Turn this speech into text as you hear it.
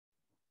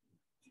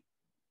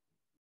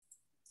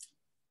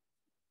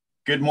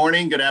Good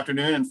morning, good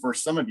afternoon, and for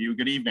some of you,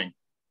 good evening.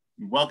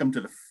 Welcome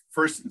to the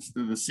first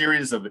of the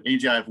series of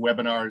AGIF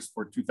webinars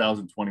for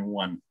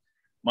 2021.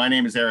 My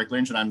name is Eric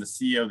Lynch, and I'm the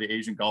CEO of the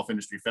Asian Golf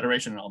Industry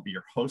Federation, and I'll be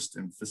your host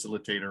and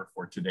facilitator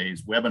for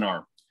today's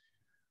webinar.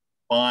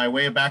 By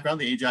way of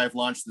background, the AGIF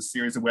launched this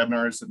series of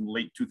webinars in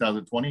late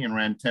 2020 and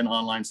ran 10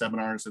 online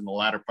seminars in the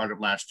latter part of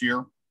last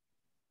year.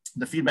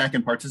 The feedback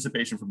and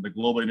participation from the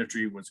global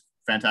industry was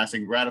fantastic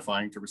and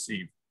gratifying to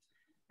receive.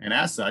 And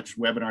as such,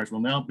 webinars will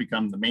now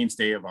become the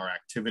mainstay of our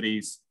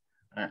activities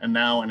and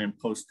now and in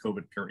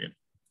post-COVID period.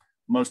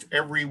 Most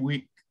every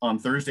week on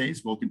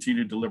Thursdays, we'll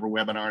continue to deliver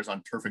webinars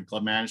on turf and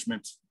club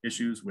management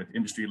issues with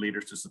industry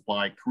leaders to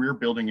supply career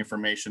building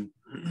information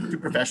to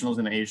professionals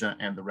in Asia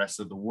and the rest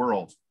of the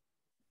world.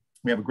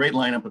 We have a great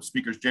lineup of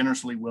speakers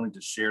generously willing to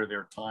share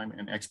their time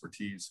and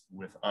expertise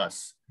with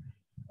us.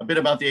 A bit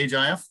about the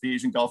AGIF. The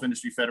Asian Golf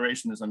Industry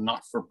Federation is a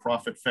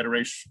not-for-profit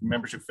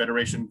membership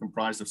federation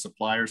comprised of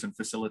suppliers and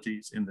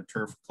facilities in the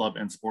turf, club,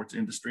 and sports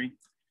industry.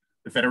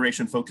 The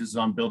federation focuses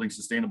on building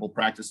sustainable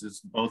practices,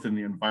 both in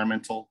the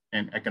environmental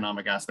and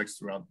economic aspects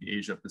throughout the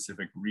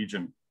Asia-Pacific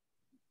region.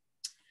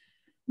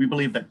 We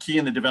believe that key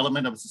in the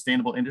development of a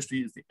sustainable industry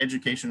is the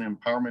education and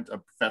empowerment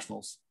of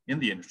professionals in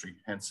the industry,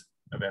 hence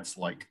events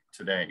like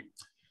today.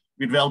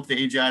 We developed the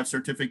AGIF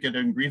certificate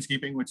in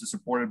greenskeeping, which is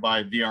supported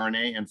by the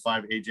RNA and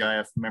 5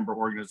 AGIF member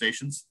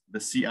organizations. The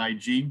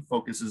CIG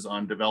focuses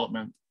on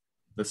development,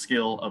 the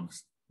skill of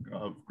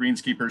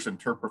greenskeepers and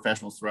turf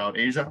professionals throughout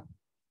Asia.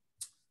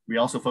 We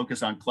also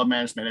focus on club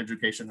management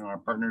education and our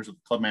partners with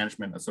the Club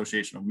Management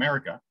Association of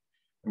America.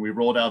 And we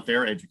rolled out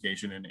their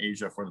education in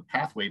Asia for the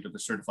pathway to the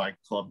certified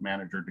club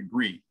manager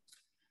degree.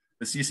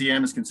 The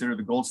CCM is considered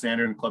the gold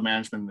standard in club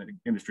management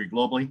industry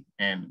globally,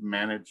 and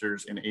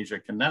managers in Asia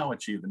can now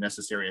achieve the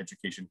necessary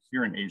education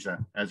here in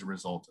Asia as a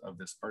result of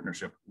this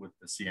partnership with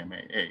the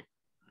CMAA.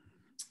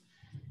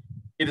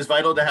 It is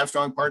vital to have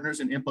strong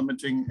partners in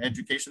implementing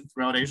education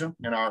throughout Asia,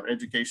 and our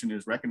education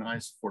is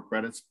recognized for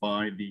credits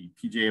by the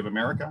PGA of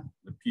America,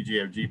 the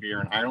PGA of GBR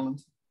in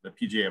Ireland, the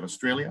PGA of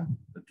Australia,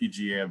 the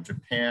PGA of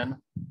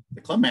Japan, the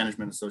Club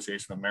Management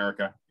Association of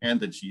America, and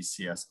the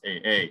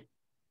GCSAA.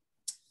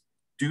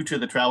 Due to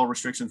the travel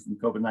restrictions from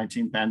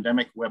COVID-19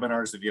 pandemic,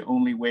 webinars are the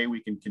only way we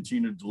can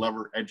continue to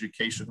deliver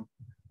education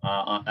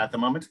at the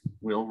moment.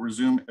 We'll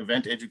resume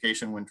event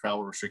education when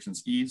travel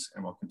restrictions ease,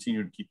 and we'll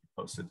continue to keep you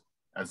posted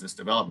as this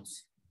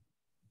develops.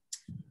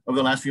 Over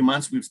the last few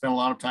months, we've spent a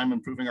lot of time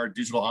improving our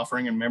digital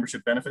offering and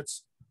membership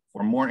benefits.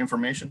 For more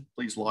information,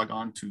 please log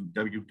on to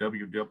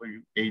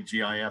www.agif.asia,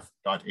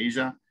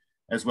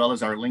 as well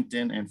as our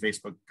LinkedIn and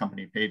Facebook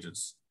company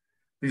pages.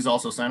 Please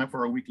also sign up for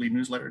our weekly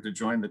newsletter to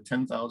join the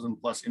 10,000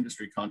 plus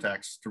industry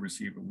contacts to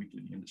receive a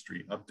weekly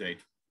industry update.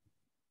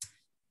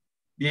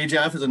 The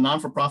AGIF is a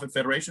non-for-profit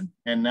federation,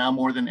 and now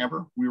more than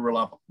ever, we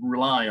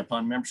rely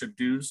upon membership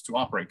dues to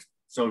operate.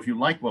 So if you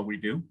like what we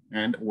do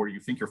or you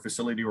think your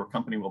facility or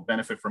company will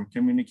benefit from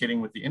communicating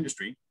with the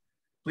industry,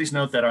 please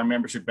note that our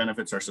membership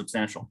benefits are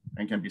substantial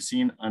and can be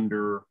seen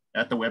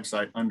at the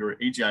website under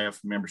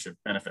AGIF membership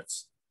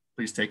benefits.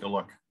 Please take a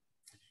look.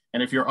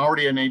 And if you're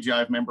already an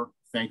AGIF member,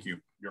 thank you.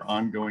 Your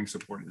ongoing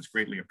support is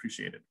greatly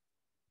appreciated.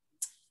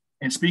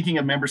 And speaking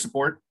of member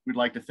support, we'd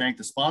like to thank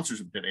the sponsors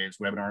of today's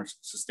webinars,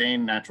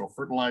 Sustain Natural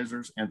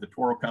Fertilizers and the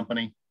Toro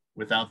Company.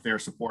 Without their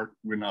support,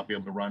 we'd not be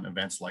able to run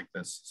events like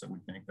this, so we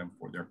thank them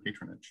for their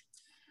patronage.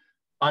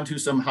 On to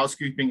some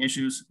housekeeping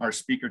issues. Our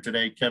speaker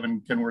today,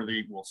 Kevin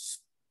Kenworthy, will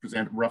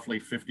present roughly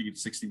 50 to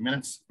 60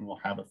 minutes, and we'll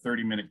have a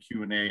 30-minute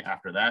Q&A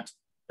after that.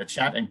 The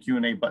chat and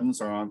Q&A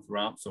buttons are on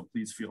throughout, so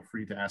please feel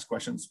free to ask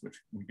questions, which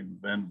we can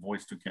then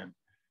voice to Ken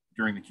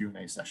during the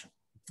Q&A session.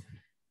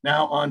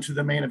 Now on to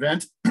the main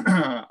event.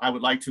 I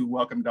would like to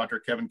welcome Dr.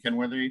 Kevin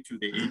Kenworthy to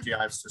the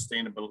AGIF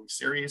Sustainability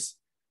Series.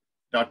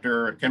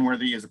 Dr.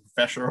 Kenworthy is a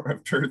professor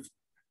of turf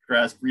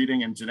grass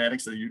breeding and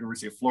genetics at the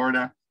University of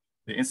Florida,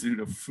 the Institute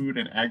of Food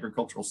and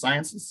Agricultural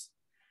Sciences,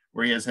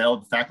 where he has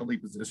held faculty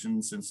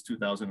positions since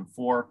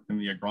 2004 in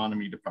the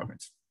Agronomy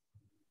Department.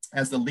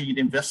 As the lead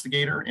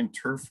investigator in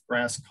turf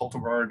grass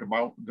cultivar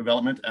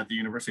development at the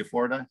University of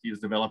Florida, he has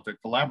developed a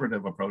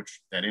collaborative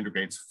approach that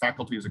integrates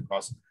faculties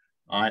across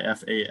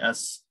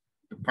IFAS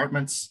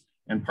departments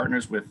and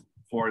partners with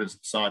Florida's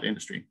sod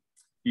industry.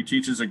 He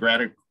teaches a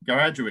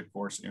graduate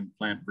course in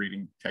plant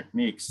breeding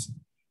techniques.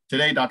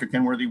 Today, Dr.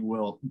 Kenworthy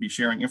will be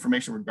sharing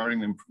information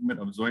regarding the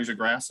improvement of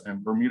Zoysiagrass and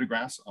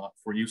Bermudagrass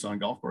for use on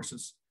golf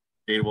courses.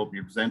 Data will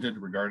be presented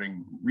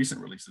regarding recent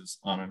releases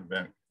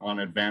on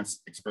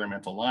advanced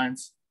experimental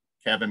lines.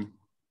 Kevin,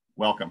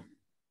 welcome.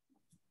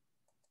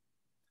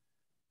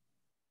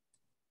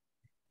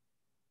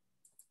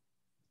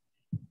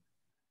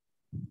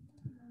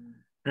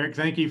 Eric,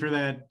 thank you for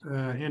that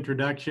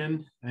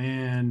introduction,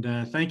 and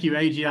thank you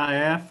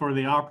AGIF for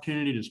the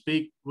opportunity to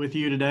speak with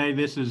you today.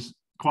 This is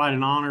quite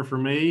an honor for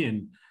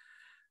me,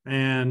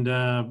 and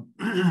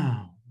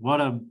what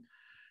a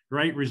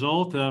great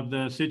result of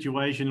the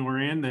situation we're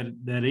in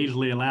that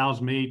easily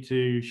allows me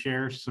to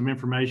share some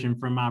information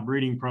from my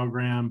breeding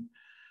program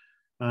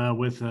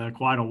with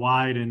quite a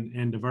wide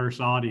and diverse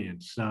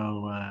audience.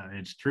 So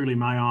it's truly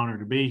my honor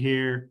to be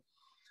here,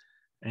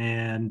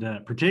 and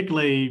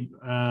particularly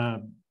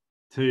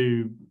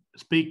to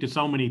speak to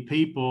so many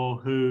people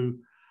who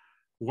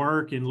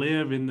work and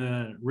live in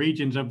the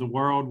regions of the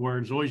world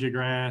where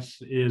zoysiagrass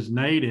is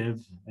native.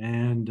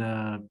 And,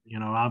 you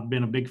know, I've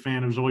been a big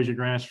fan of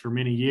zoysiagrass for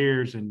many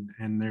years, and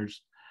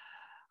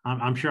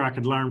I'm sure I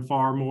could learn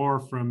far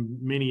more from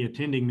many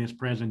attending this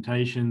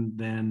presentation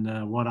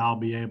than what I'll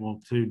be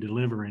able to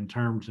deliver in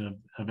terms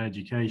of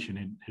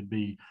education. It'd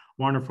be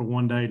wonderful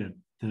one day to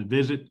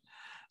visit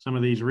some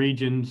of these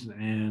regions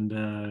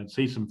and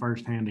see some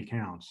firsthand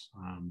accounts.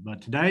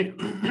 But today,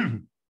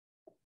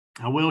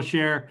 I will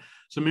share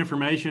some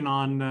information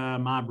on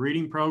my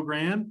breeding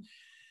program.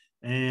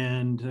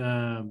 And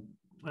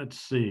let's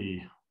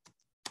see.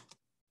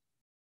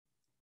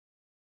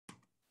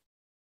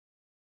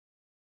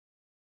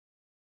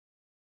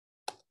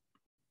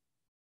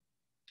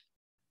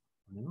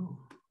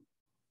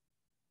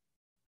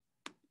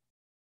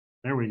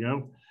 There we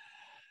go.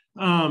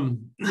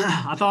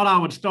 I thought I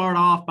would start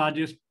off by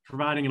just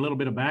providing a little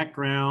bit of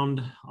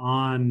background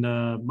on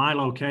my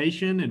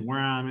location and where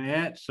I'm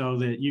at so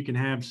that you can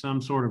have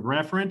some sort of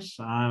reference.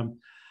 I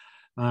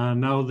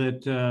know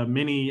that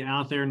many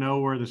out there know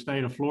where the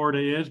state of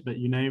Florida is, but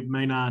you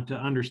may not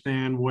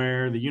understand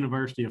where the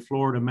University of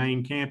Florida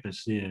main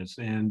campus is.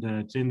 And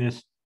it's in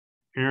this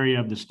area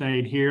of the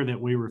state here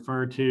that we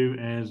refer to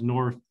as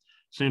North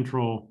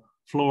Central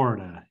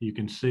Florida. You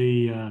can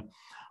see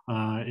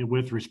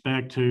with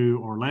respect to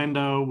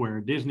Orlando, where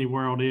Disney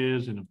World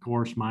is, and of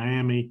course,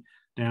 Miami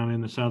down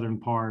in the southern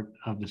part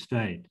of the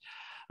state.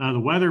 The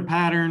weather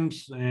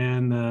patterns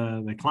and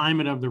the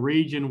climate of the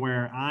region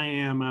where I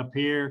am up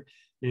here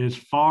is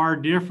far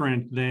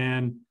different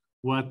than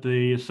what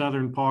the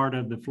southern part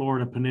of the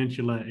Florida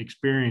Peninsula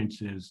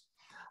experiences.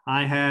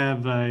 I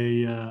have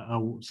a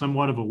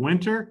somewhat of a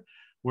winter,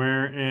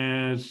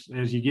 whereas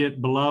as you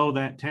get below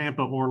that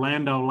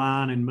Tampa-Orlando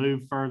line and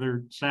move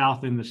further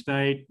south in the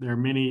state, there are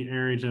many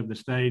areas of the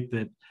state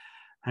that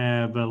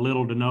have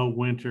little to no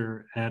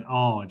winter at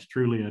all. It's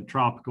truly a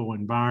tropical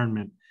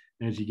environment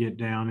as you get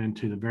down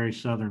into the very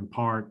southern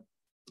part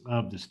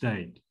of the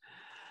state.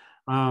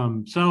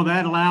 So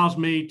that allows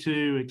me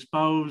to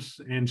expose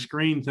and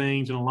screen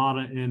things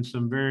in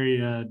some very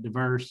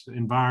diverse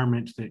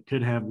environments that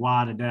could have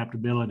wide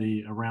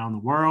adaptability around the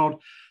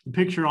world. The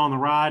picture on the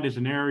right is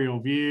an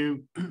aerial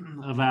view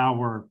of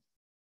our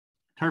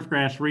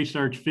turfgrass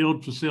research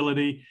field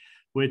facility,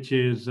 which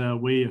is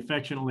we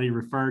affectionately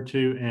refer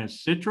to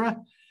as Citra.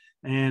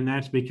 And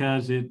that's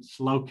because it's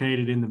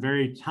located in the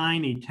very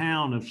tiny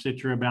town of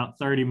Citra, about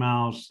 30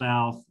 miles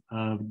south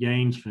of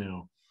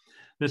Gainesville.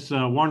 This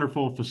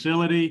wonderful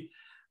facility,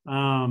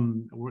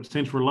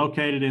 since we're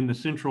located in the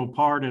central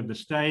part of the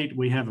state,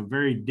 we have a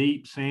very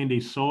deep sandy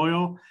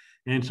soil.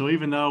 And so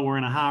even though we're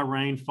in a high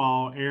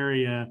rainfall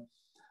area,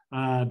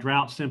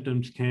 drought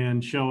symptoms can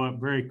show up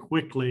very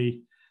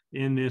quickly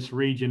in this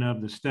region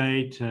of the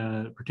state,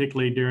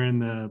 particularly during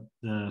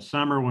the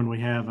summer when we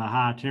have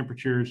high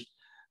temperatures.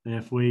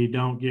 If we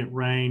don't get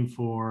rain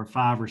for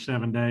 5 or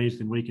 7 days,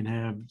 then we can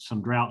have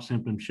some drought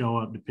symptoms show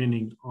up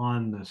depending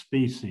on the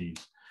species.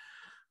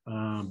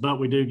 But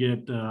we do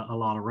get a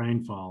lot of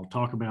rainfall. I'll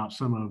talk about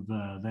some of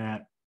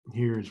that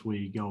here as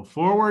we go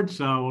forward.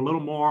 So a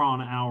little more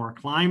on our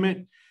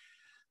climate.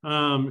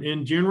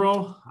 In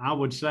general, I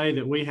would say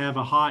that we have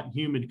a hot,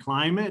 humid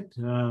climate,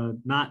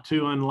 not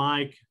too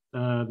unlike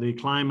the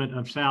climate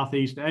of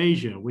Southeast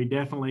Asia. We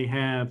definitely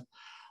have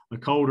a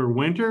colder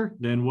winter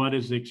than what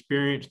is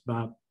experienced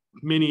by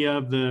many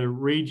of the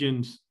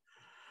regions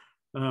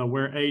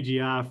where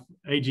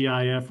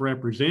AGIF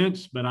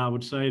represents, but I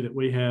would say that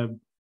we have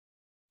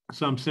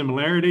some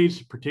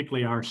similarities,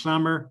 particularly our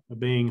summer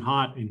being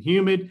hot and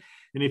humid.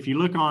 And if you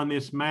look on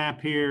this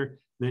map here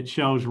that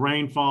shows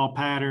rainfall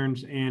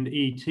patterns and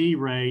ET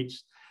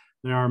rates,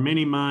 there are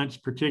many months,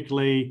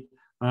 particularly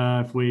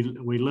if we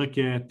look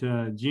at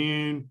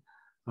June,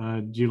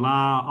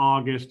 July,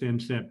 August,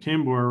 and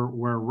September,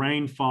 where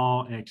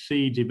rainfall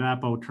exceeds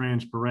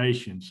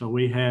evapotranspiration. So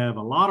we have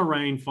a lot of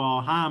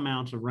rainfall, high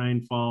amounts of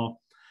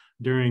rainfall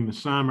during the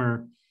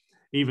summer.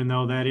 Even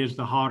though that is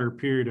the hotter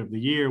period of the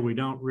year, we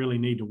don't really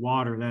need to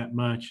water that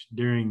much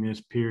during this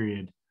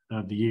period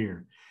of the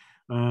year.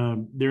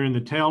 During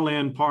the tail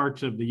end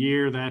parts of the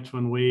year, that's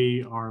when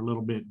we are a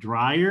little bit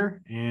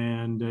drier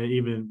and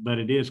but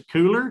it is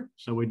cooler,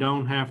 so we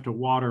don't have to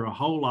water a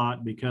whole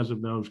lot because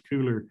of those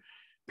cooler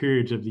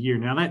periods of the year.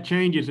 Now that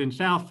changes in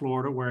South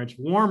Florida, where it's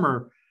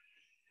warmer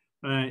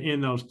in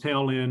those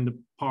tail end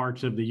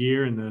parts of the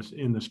year in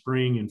the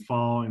spring and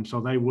fall, and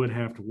so they would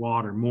have to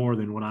water more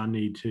than what I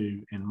need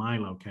to in my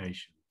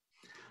location.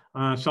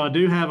 So I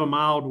do have a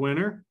mild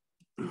winter,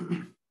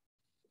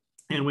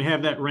 and we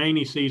have that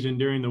rainy season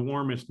during the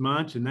warmest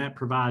months, and that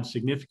provides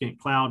significant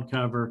cloud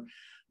cover,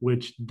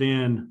 which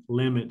then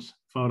limits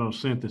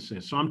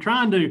photosynthesis. So I'm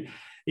trying to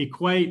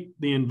equate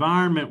the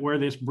environment where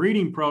this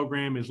breeding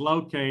program is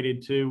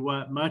located to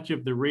what much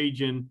of the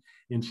region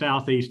in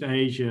Southeast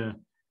Asia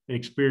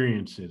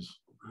experiences.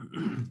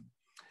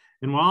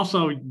 And we'll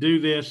also do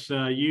this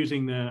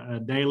using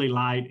the daily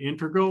light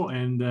integral,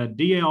 and the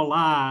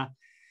DLI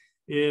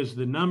is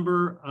the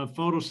number of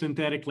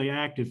photosynthetically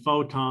active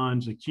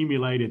photons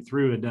accumulated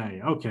through a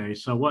day. Okay,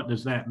 so what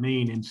does that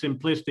mean? In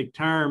simplistic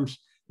terms,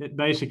 it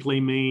basically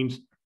means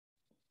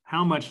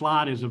how much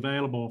light is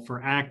available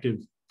for active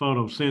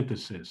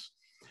photosynthesis.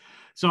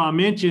 So I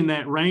mentioned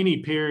that rainy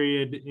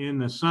period in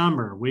the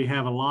summer. We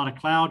have a lot of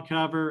cloud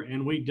cover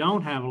and we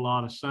don't have a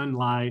lot of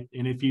sunlight.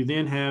 And if you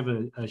then have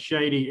a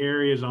shady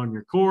areas on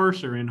your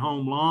course or in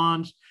home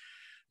lawns,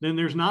 then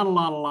there's not a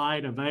lot of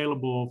light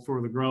available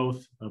for the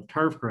growth of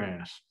turf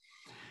grass.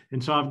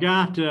 And so I've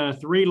got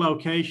 3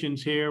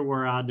 locations here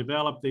where I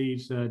developed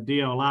these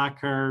DLI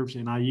curves,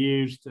 and I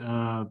used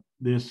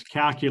this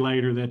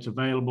calculator that's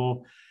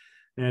available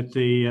at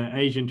the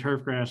Asian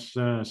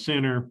Turfgrass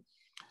Center.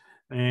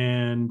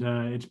 And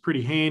it's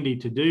pretty handy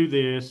to do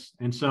this.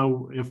 And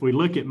so if we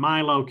look at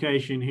my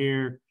location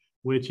here,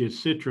 which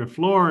is Citra,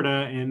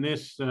 Florida, and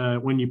this,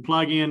 when you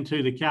plug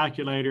into the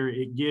calculator,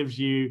 it gives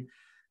you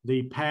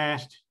the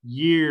past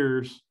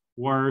year's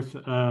worth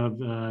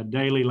of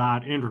daily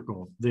light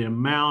integral, the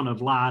amount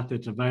of light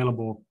that's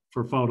available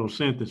for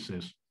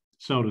photosynthesis,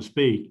 so to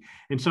speak.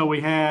 And so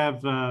we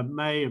have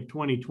May of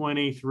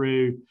 2020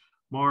 through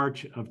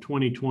March of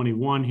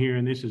 2021 here,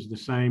 and this is the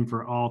same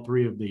for all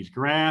 3 of these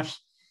graphs.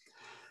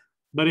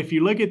 But if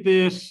you look at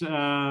this,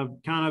 kind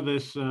of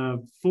this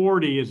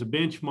 40 is a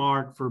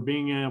benchmark for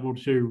being able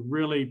to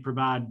really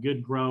provide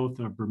good growth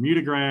of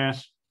Bermuda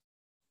grass.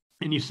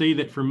 And you see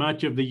that for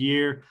much of the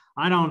year,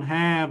 I don't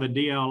have a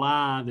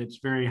DLI that's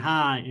very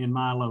high in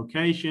my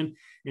location.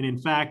 And in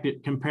fact,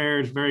 it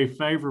compares very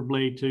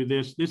favorably to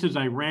this. This is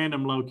a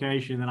random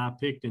location that I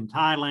picked in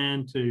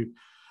Thailand to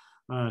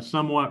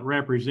somewhat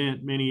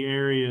represent many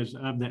areas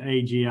of the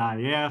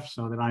AGIF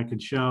so that I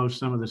could show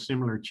some of the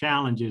similar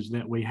challenges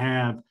that we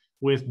have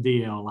with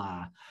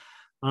DLI.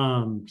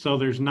 So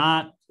there's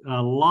not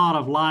a lot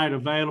of light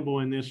available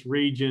in this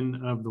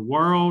region of the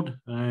world.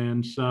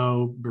 And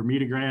so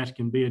Bermuda grass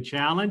can be a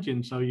challenge.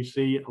 And so you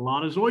see a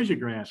lot of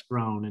zoysiagrass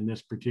grown in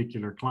this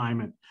particular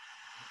climate.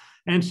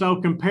 And so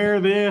compare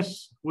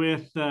this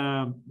with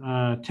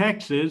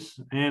Texas.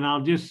 And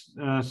I'll just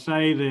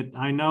say that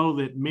I know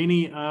that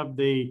many of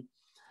the,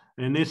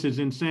 and this is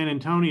in San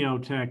Antonio,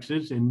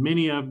 Texas, and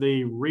many of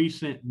the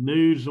recent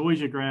new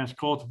zoysiagrass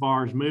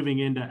cultivars moving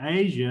into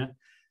Asia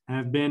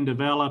have been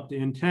developed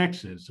in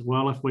Texas.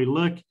 Well, if we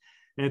look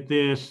at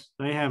this,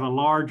 they have a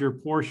larger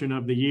portion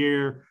of the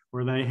year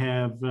where they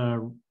have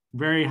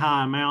very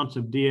high amounts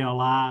of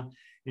DLI.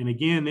 And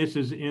again, this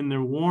is in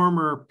the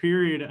warmer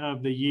period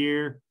of the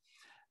year.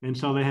 And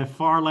so they have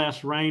far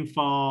less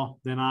rainfall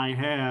than I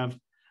have.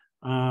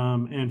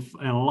 And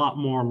a lot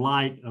more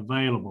light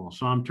available.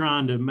 So I'm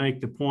trying to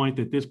make the point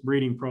that this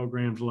breeding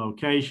program's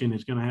location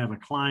is going to have a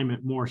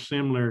climate more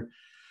similar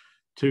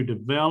to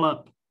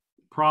develop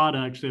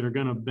products that are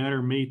going to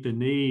better meet the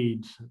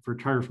needs for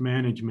turf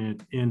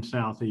management in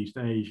Southeast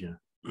Asia.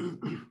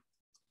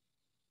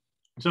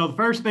 So the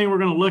first thing we're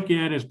going to look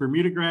at is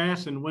Bermuda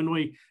grass. And when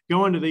we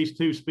go into these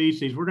 2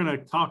 species, we're going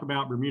to talk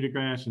about Bermuda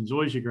grass and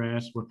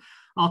zoysiagrass.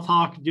 I'll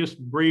talk just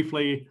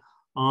briefly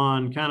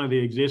on kind of the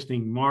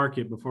existing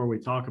market before we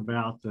talk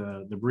about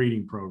the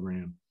breeding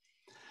program.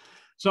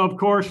 So of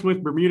course,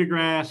 with Bermuda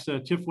grass,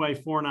 Tifway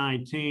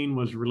 419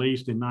 was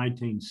released in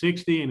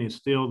 1960 and is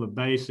still the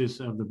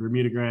basis of the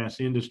Bermuda grass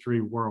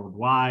industry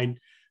worldwide.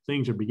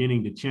 Things are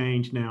beginning to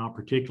change now,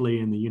 particularly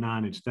in the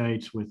United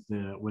States with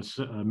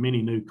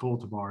many new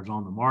cultivars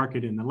on the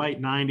market. In the late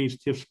 90s,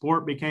 Tif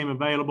Sport became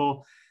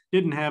available,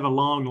 didn't have a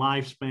long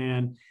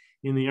lifespan.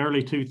 In the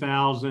early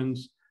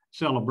 2000s,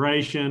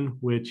 Celebration,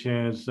 which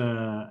has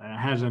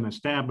an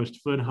established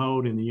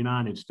foothold in the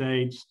United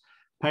States.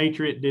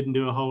 Patriot didn't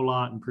do a whole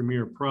lot, and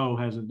Premier Pro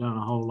hasn't done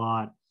a whole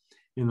lot.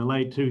 In the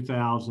late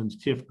 2000s,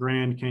 Tif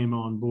Grand came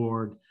on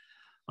board,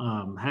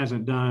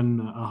 hasn't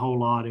done a whole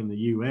lot in the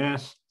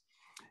US.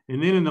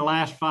 And then in the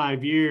last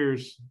 5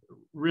 years,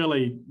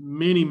 really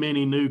many,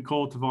 many new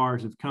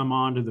cultivars have come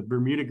onto the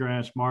Bermuda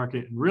grass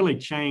market and really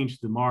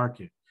changed the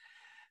market.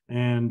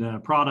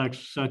 And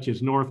products such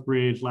as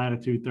Northbridge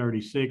Latitude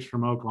 36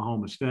 from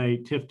Oklahoma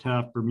State, Tif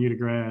Tough Bermuda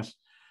grass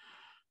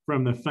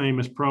from the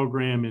famous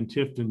program in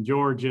Tifton,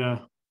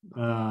 Georgia,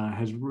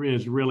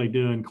 is really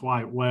doing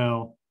quite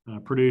well,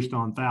 produced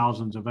on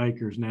thousands of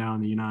acres now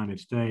in the United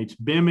States.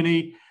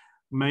 Bimini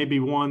may be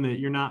one that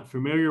you're not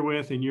familiar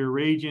with in your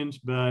regions,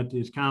 but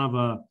it's kind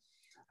of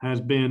has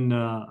been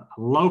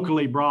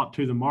locally brought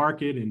to the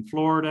market in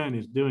Florida and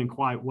is doing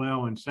quite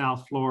well in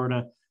South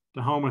Florida.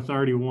 Tahoma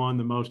 31,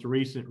 the most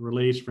recent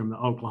release from the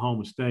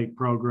Oklahoma State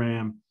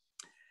program.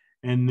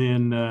 And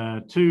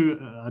then 2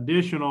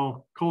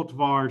 additional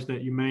cultivars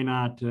that you may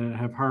not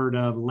have heard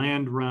of,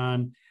 Land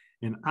Run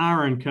and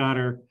Iron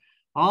Cutter,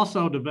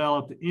 also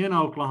developed in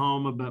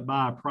Oklahoma, but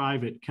by a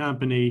private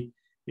company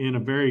in a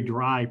very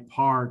dry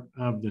part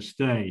of the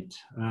state.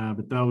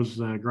 But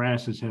those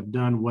grasses have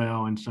done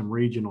well in some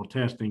regional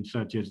testing,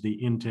 such as the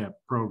INTEP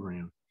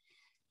program.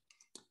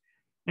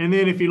 And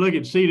then if you look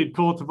at seeded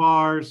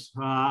cultivars,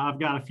 I've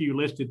got a few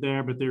listed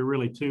there, but there are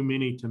really too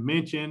many to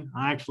mention.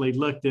 I actually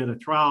looked at a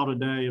trial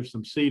today of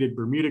some seeded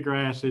Bermuda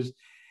grasses,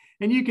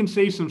 and you can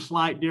see some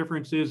slight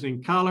differences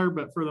in color,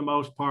 but for the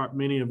most part,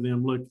 many of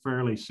them look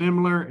fairly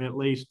similar, at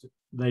least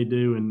they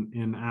do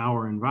in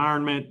our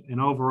environment.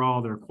 And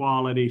overall, their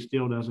quality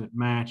still doesn't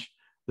match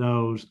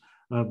those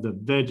of the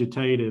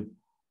vegetative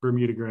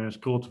Bermuda grass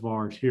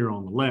cultivars here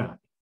on the left.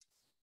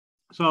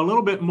 So a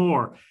little bit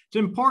more. It's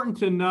important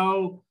to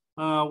know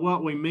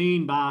what we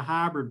mean by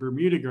hybrid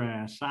Bermuda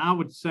grass. I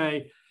would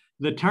say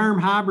the term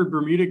hybrid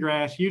Bermuda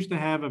grass used to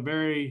have a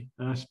very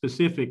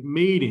specific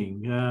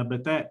meaning,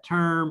 but that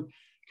term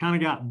kind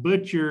of got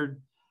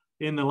butchered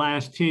in the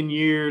last 10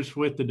 years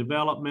with the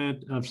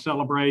development of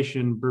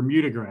celebration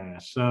Bermuda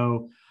grass.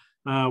 So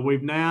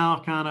we've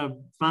now kind of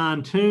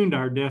fine-tuned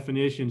our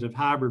definitions of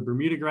hybrid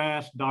Bermuda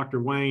grass.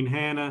 Dr. Wayne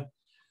Hanna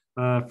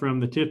from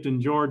the Tifton,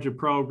 Georgia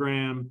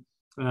program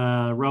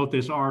wrote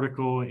this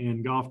article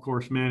in Golf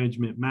Course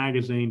Management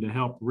magazine to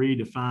help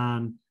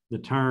redefine the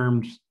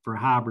terms for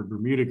hybrid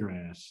Bermuda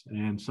grass.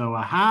 And so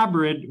a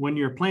hybrid, when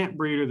you're a plant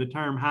breeder, the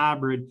term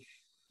hybrid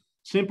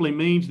simply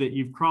means that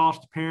you've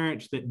crossed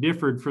parents that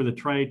differed for the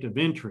trait of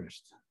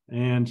interest.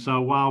 And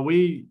so while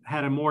we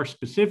had a more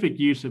specific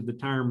use of the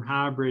term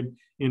hybrid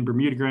in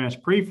Bermuda grass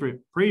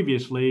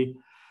previously,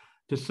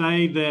 to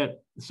say that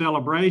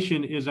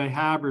celebration is a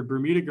hybrid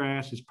Bermuda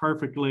grass is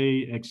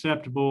perfectly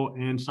acceptable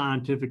and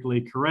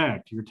scientifically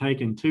correct. You're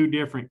taking two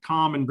different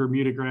common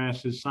Bermuda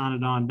grasses,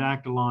 Cynodon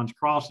dactylons,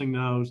 crossing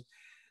those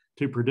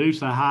to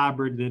produce a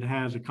hybrid that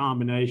has a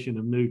combination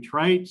of new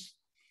traits.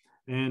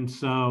 And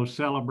so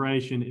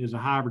celebration is a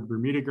hybrid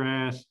Bermuda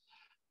grass,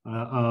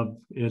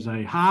 is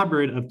a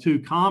hybrid of two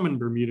common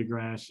Bermuda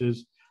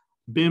grasses.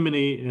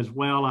 Bimini as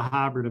well, a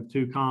hybrid of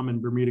two common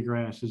Bermuda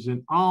grasses,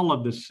 and all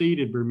of the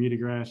seeded Bermuda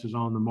grasses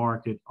on the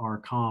market are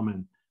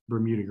common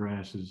Bermuda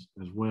grasses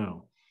as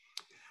well.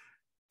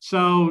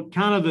 So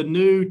kind of the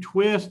new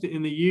twist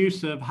in the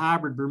use of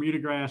hybrid Bermuda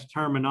grass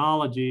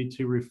terminology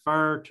to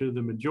refer to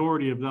the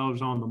majority of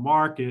those on the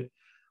market,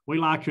 we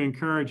like to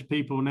encourage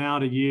people now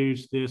to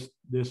use this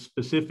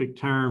specific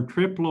term,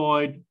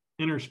 triploid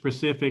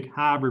interspecific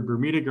hybrid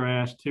Bermuda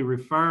grass, to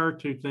refer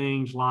to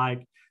things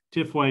like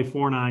Tifway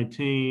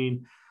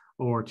 419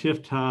 or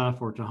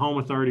Tif-Tuff or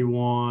Tahoma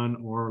 31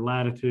 or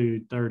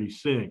Latitude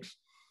 36.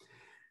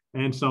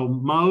 And so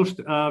most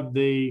of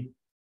the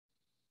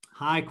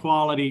high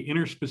quality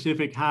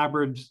interspecific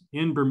hybrids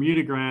in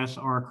Bermuda grass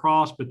are a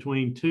cross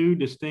between two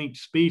distinct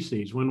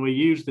species. When we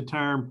use the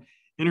term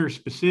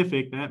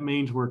interspecific, that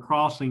means we're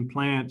crossing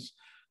plants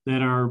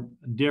that are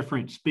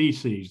different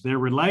species. They're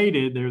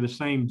related, they're the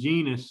same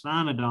genus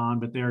Cynodon,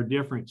 but they're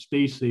different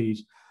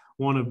species.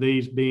 One of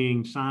these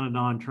being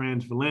Cynodon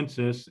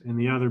transvalensis and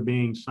the other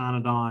being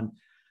Cynodon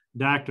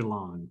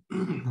dactylon.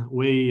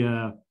 We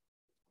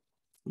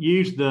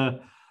use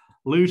the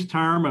loose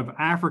term of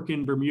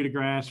African Bermuda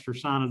grass for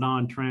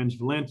Cynodon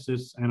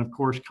transvalensis and of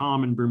course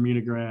common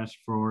Bermuda grass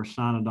for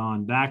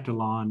Cynodon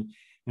dactylon.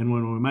 And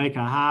when we make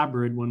a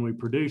hybrid, when we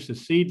produce a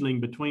seedling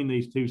between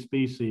these two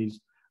species,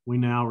 we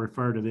now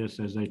refer to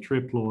this as a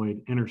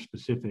triploid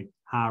interspecific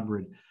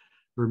hybrid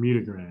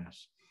Bermuda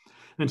grass.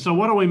 And so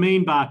what do we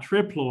mean by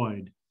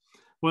triploid?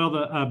 Well,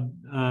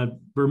 the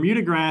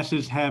Bermuda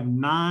grasses have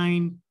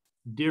 9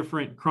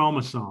 different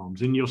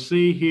chromosomes. And you'll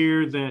see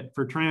here that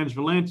for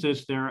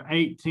transvalensis, there are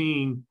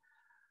 18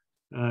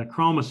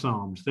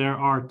 chromosomes. There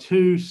are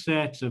 2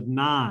 sets of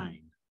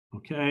 9,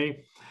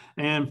 okay?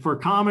 And for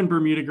common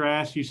Bermuda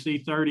grass, you see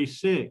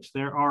 36.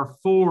 There are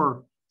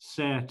 4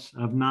 sets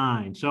of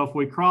 9. So if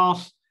we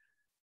cross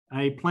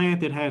a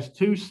plant that has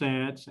 2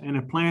 sets and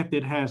a plant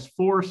that has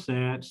 4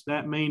 sets,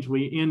 that means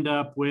we end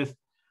up with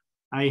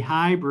a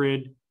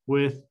hybrid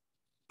with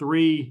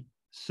 3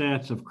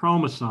 sets of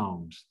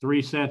chromosomes.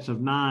 3 sets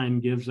of 9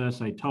 gives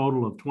us a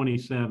total of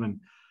 27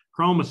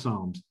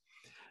 chromosomes.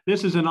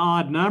 This is an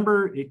odd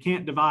number. It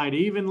can't divide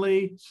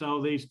evenly.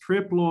 So these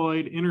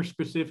triploid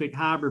interspecific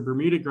hybrid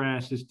Bermuda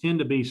grasses tend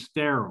to be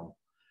sterile,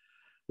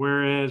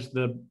 whereas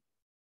the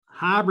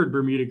hybrid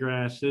Bermuda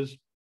grasses,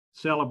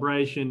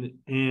 Celebration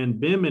and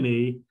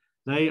Bimini,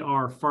 they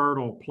are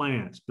fertile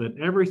plants, but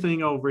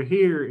everything over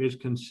here is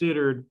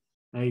considered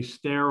a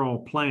sterile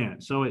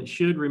plant. So it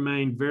should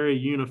remain very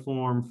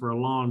uniform for a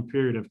long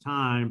period of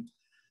time.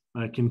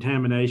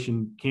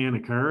 Contamination can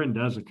occur and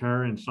does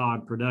occur in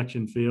sod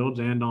production fields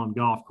and on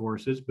golf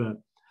courses, but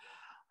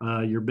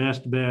your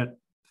best bet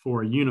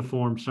for a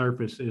uniform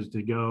surface is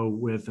to go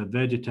with a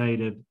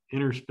vegetative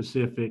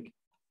interspecific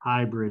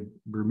hybrid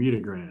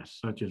Bermuda grass,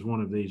 such as one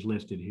of these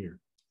listed here.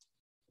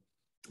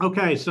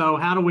 Okay, so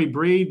how do we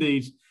breed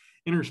these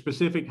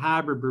interspecific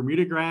hybrid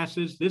Bermuda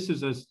grasses? This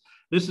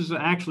is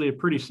actually a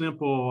pretty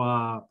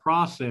simple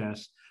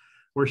process.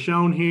 We're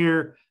shown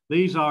here,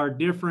 these are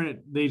different,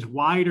 these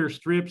wider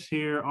strips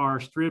here are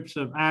strips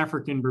of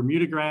African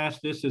Bermuda grass.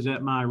 This is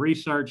at my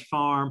research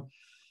farm.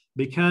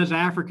 Because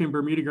African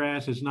Bermuda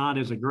grass is not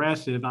as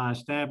aggressive, I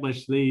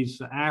established these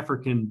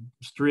African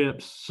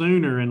strips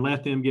sooner and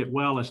let them get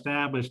well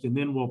established, and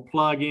then we'll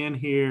plug in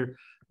here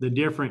the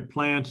different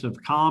plants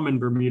of common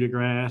Bermuda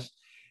grass.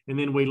 And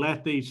then we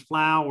let these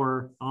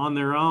flower on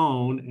their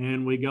own,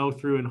 and we go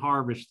through and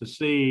harvest the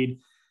seed.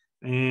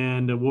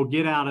 And we'll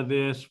get out of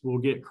this, we'll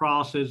get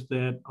crosses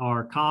that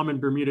are common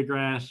Bermuda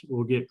grass,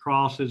 we'll get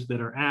crosses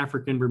that are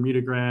African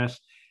Bermuda grass,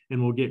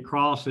 and we'll get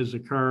crosses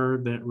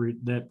occur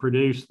that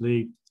produce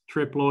the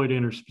triploid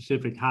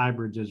interspecific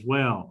hybrids as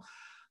well.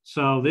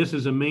 So this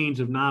is a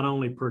means of not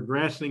only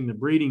progressing the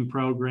breeding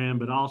program,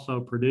 but also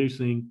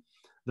producing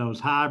those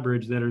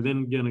hybrids that are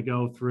then going to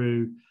go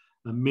through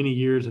many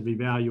years of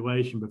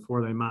evaluation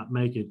before they might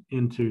make it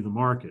into the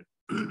market.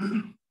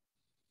 And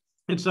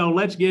so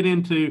let's get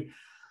into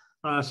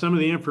some of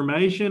the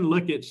information,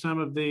 look at some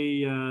of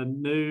the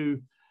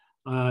new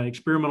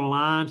experimental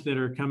lines that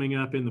are coming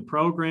up in the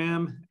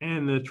program.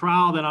 And the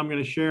trial that I'm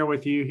going to share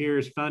with you here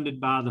is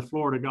funded by the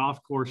Florida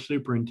Golf Course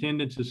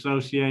Superintendents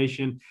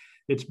Association.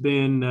 It's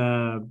been,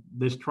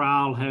 this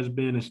trial has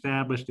been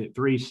established at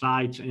 3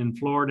 sites in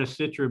Florida,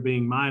 Citra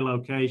being my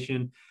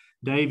location,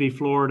 Davie,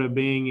 Florida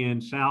being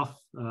in South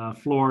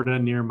Florida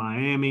near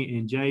Miami,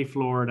 and Jay,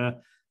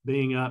 Florida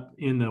being up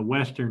in the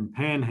western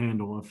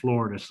panhandle of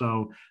Florida.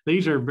 So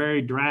these are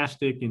very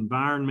drastic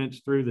environments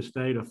through the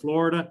state of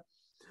Florida.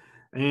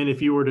 And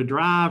if you were to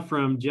drive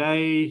from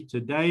Jay to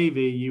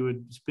Davie, you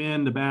would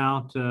spend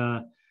about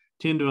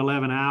 10 to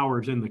 11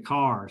 hours in the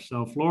car.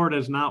 So Florida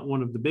is not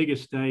one of the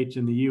biggest states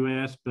in the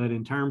US, but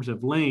in terms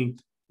of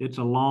length, it's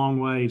a long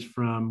ways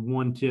from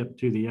one tip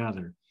to the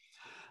other.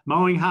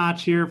 Mowing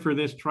heights here for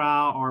this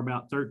trial are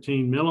about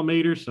 13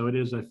 millimeters, so it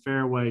is a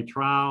fairway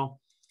trial.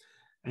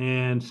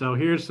 And so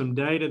here's some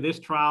data. This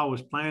trial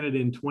was planted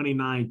in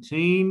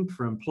 2019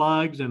 from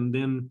plugs and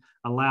then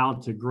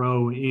allowed to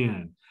grow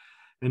in.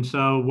 And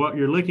so what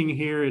you're looking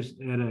here is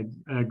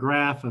at a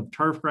graph of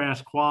turf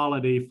grass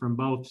quality from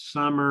both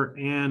summer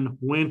and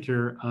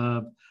winter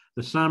of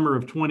the summer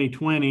of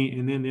 2020,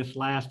 and then this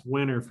last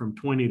winter from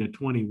 20 to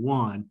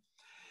 21.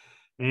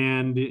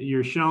 And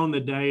you're shown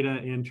the data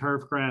in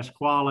turf grass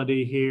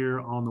quality here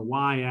on the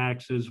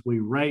y-axis. We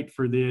rate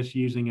for this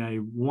using a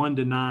 1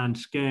 to 9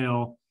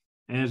 scale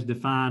as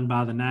defined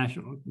by the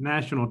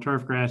National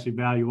Turf Grass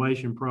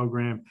Evaluation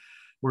Program,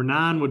 where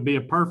 9 would be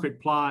a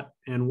perfect plot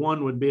and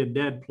 1 would be a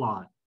dead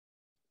plot.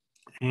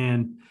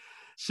 And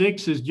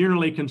 6 is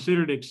generally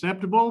considered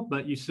acceptable,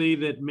 but you see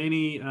that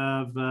many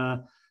of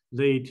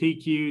the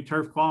TQ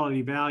turf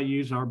quality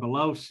values are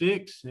below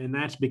 6, and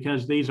that's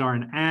because these are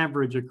an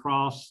average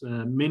across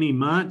many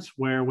months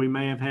where we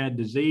may have had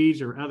disease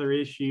or other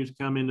issues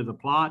come into the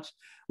plots.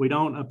 We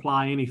don't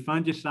apply any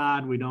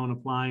fungicide, we don't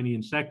apply any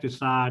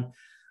insecticide.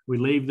 We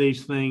leave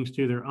these things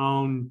to their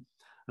own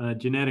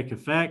genetic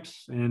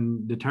effects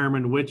and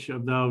determine which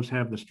of those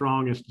have the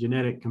strongest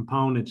genetic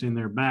components in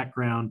their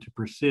background to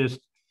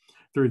persist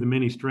through the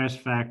many stress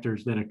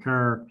factors that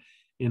occur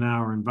in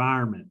our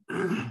environment.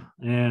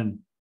 And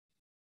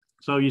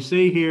so you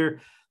see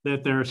here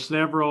that there are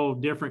several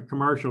different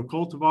commercial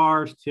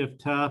cultivars: Tiff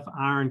Tough,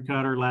 Iron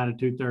Cutter,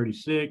 Latitude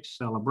 36,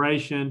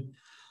 Celebration,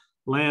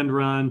 Land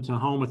Run,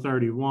 Tahoma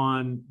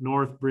 31,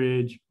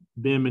 Northbridge,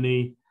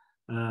 Bimini,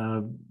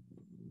 and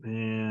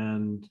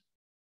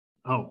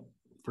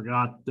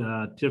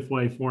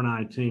Tiffway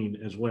 419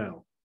 as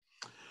well.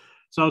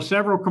 So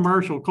several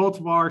commercial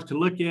cultivars to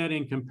look at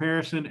in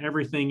comparison.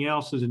 Everything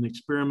else is an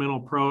experimental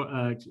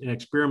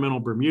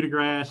Bermuda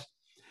grass.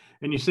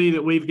 And you see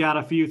that we've got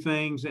a few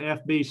things,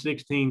 FB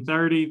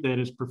 1630 that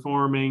is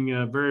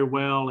performing very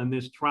well in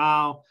this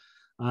trial.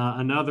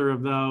 Another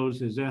of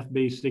those is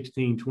FB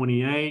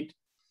 1628,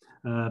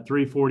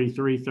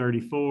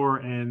 34334,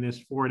 and this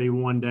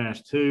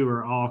 481-2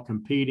 are all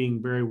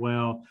competing very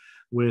well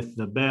with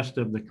the best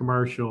of the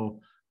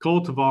commercial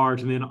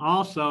cultivars. And then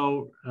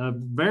also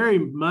very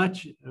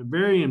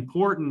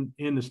important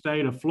in the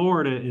state of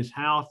Florida is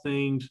how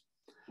things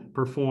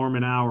perform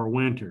in our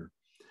winter.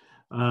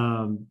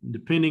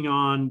 Depending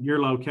on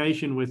your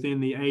location within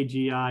the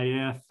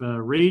AGIF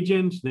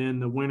regions, then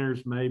the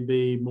winters may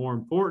be more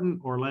important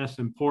or less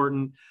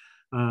important,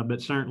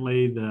 but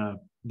certainly the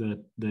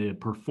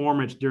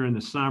performance during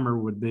the summer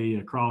would be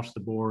across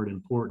the board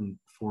important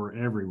for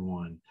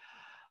everyone.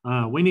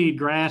 We need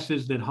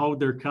grasses that hold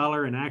their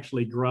color and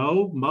actually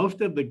grow.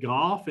 Most of the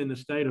golf in the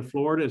state of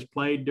Florida is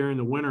played during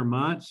the winter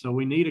months, so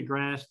we need a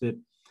grass that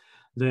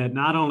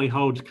not only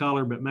holds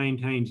color, but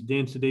maintains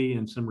density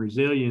and some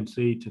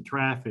resiliency to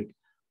traffic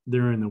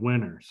during the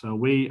winter.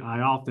 So I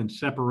often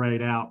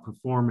separate out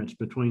performance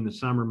between the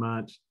summer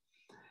months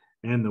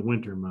and the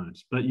winter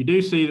months. But you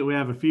do see that we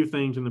have a few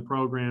things in the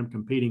program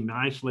competing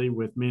nicely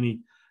with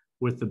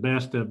the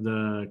best of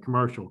the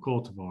commercial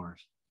cultivars.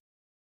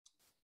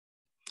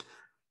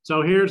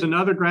 So here's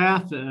another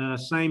graph,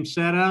 same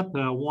setup,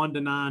 1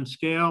 to 9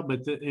 scale,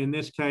 but in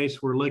this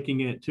case, we're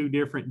looking at 2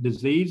 different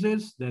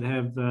diseases that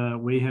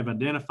we have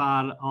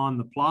identified on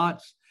the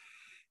plots.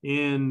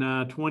 In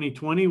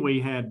 2020,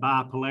 we had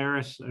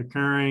bipolaris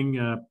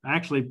occurring,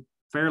 actually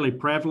fairly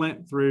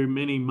prevalent through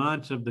many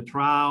months of the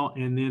trial.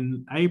 And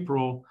then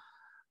April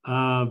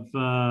of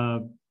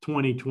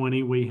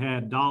 2020, we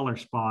had dollar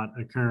spot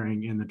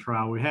occurring in the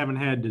trial. We haven't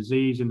had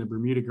disease in the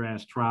Bermuda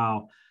grass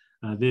trial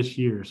this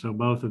year. So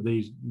both of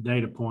these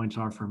data points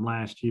are from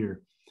last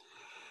year.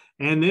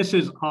 And this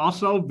is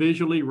also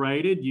visually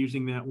rated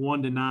using that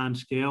 1 to 9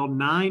 scale.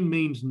 9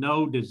 means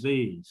no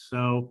disease.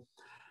 So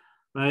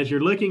as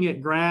you're looking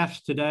at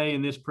graphs today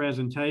in this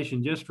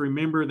presentation, just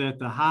remember that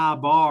the high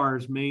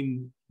bars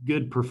mean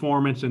good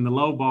performance and the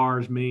low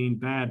bars mean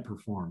bad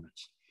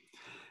performance.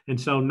 And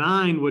so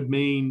 9 would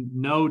mean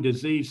no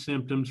disease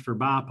symptoms for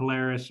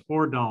bipolaris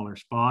or dollar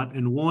spot,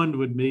 and 1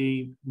 would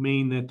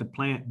mean that the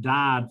plant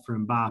died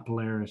from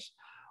bipolaris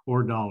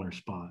or dollar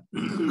spot.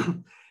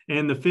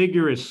 And the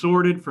figure is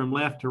sorted from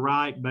left to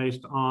right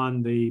based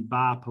on the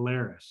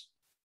bipolaris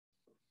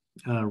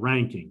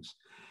rankings.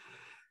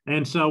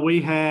 And so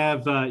we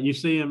have, you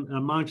see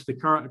amongst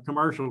the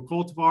commercial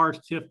cultivars,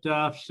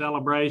 Tif-Tuff,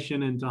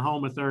 Celebration, and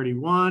Tahoma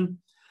 31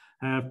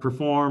 have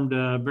performed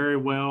very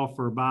well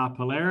for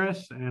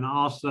bipolaris, and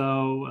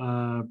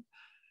also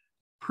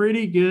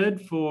pretty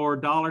good for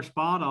dollar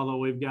spot, although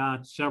we've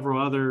got several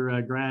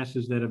other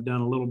grasses that have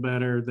done a little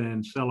better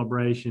than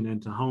Celebration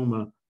and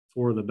Tahoma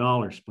for the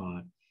dollar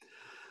spot.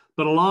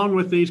 But along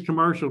with these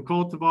commercial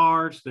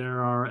cultivars,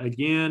 there are,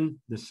 again,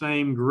 the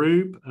same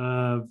group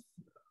of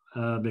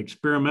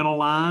experimental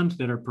lines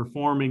that are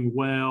performing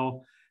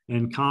well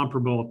and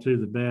comparable to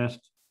the best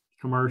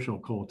commercial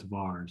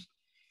cultivars.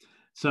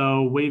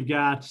 So we've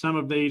got some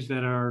of these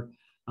that are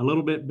a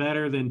little bit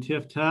better than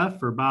Tif-Tuff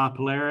for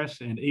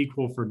bipolaris and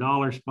equal for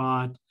dollar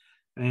spot,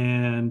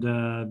 and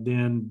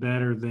then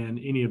better than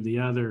any of the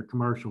other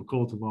commercial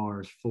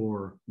cultivars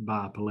for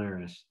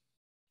bipolaris.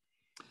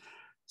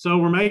 So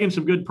we're making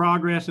some good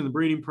progress in the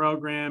breeding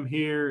program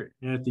here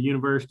at the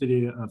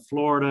University of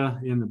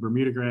Florida in the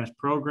Bermuda grass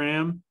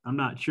program. I'm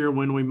not sure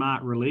when we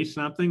might release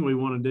something. We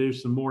want to do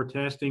some more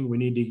testing. We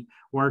need to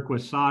work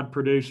with sod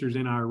producers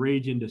in our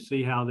region to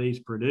see how these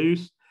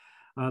produce.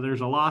 There's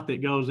a lot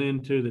that goes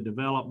into the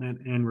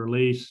development and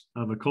release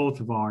of a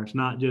cultivar. It's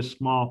not just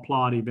small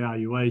plot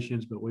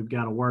evaluations, but we've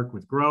got to work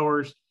with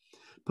growers,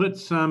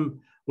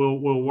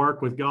 We'll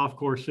work with golf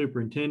course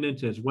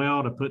superintendents as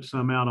well to put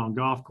some out on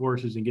golf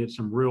courses and get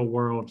some real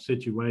world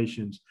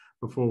situations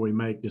before we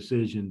make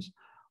decisions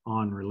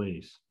on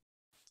release.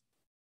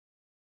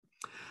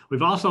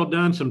 We've also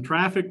done some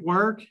traffic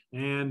work,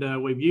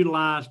 and we've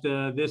utilized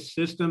this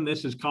system.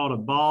 This is called a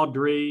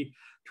Baudry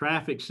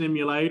traffic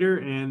simulator,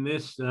 and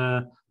this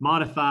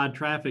modified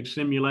traffic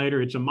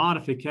simulator, it's a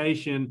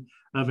modification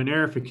of an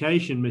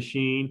aerification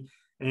machine.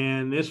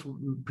 And this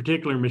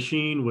particular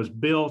machine was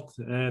built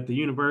at the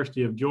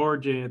University of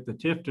Georgia at the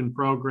Tifton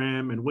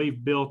program, and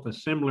we've built a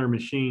similar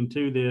machine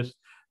to this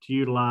to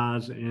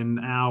utilize in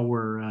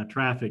our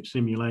traffic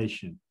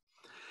simulation.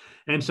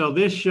 And so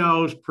this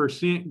shows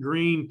percent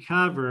green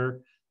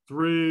cover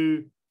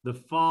through the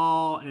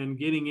fall and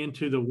getting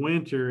into the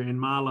winter in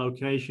my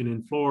location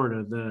in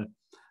Florida.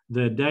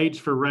 The dates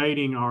for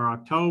rating are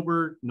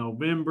October,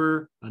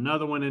 November,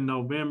 another one in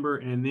November,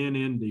 and then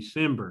in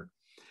December.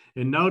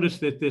 And notice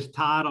that this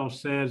title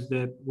says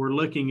that we're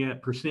looking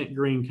at percent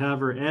green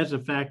cover as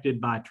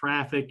affected by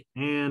traffic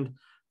and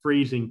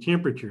freezing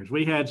temperatures.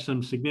 We had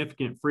some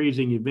significant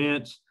freezing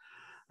events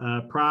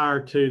prior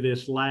to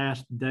this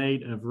last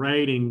date of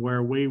rating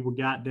where we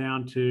got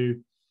down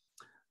to,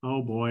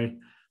 oh boy,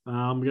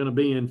 I'm going to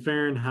be in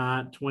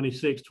Fahrenheit,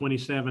 26,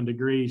 27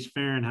 degrees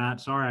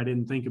Fahrenheit. Sorry, I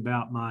didn't think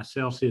about my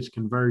Celsius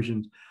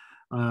conversion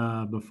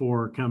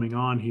before coming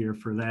on here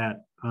for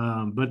that.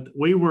 But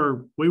we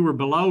were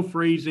below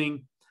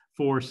freezing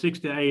for 6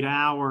 to 8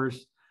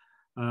 hours.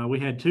 We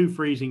had 2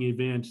 freezing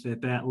events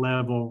at that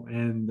level,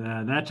 and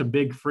that's a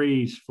big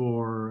freeze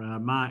for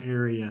my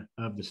area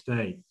of the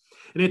state.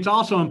 And it's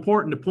also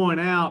important to point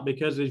out,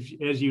 because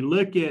as you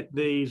look at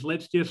these,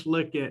 let's just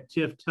look at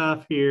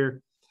Tif-Tuff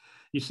here.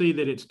 You see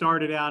that it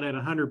started out at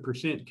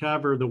 100%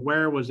 cover. The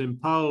wear was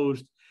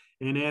imposed.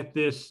 And at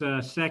this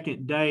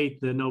second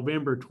date, the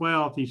November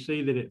 12th, you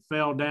see that it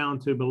fell down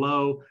to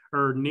below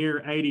or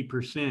near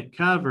 80%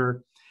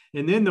 cover.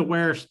 And then the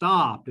wear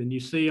stopped. And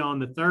you see on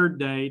the third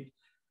date,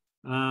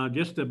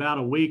 just about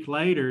a week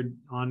later,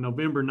 on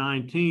November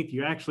 19th,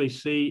 you actually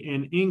see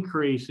an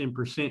increase in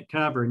percent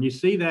cover. And you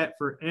see that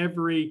for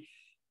every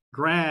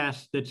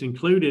grass that's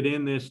included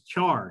in this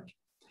chart.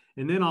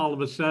 And then all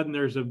of a sudden,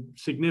 there's a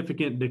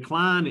significant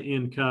decline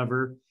in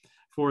cover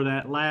for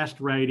that last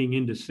rating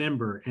in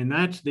December. And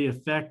that's the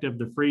effect of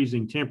the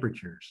freezing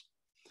temperatures.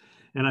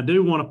 And I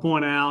do want to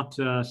point out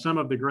some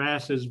of the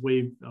grasses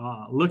we've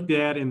looked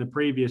at in the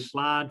previous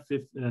slide,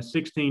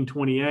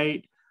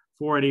 1628,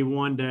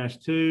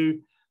 481-2,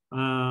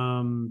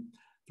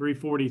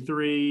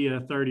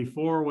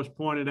 343-34 was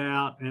pointed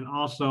out, and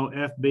also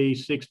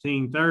FB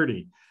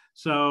 1630.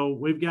 So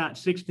we've got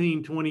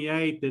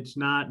 1628 that's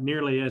not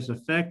nearly as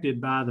affected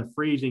by the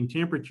freezing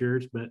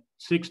temperatures, but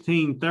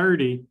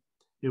 1630,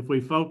 if we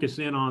focus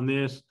in on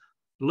this,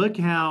 look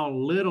how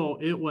little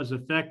it was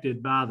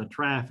affected by the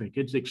traffic.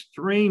 It's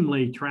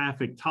extremely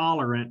traffic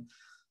tolerant,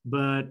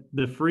 but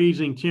the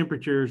freezing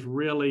temperatures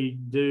really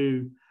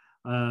do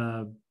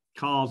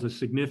cause a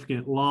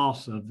significant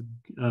loss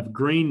of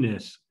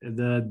greenness.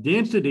 The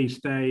density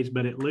stays,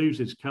 but it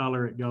loses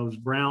color. It goes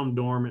brown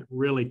dormant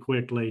really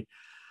quickly.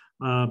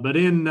 But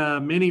in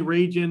many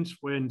regions,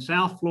 in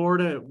South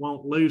Florida, it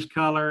won't lose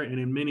color. And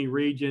in many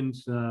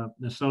regions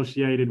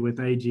associated with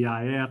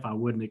AGIF, I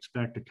wouldn't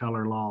expect a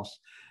color loss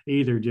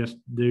either, just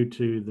due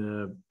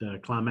to the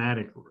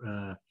climatic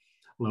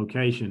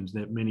locations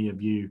that many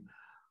of you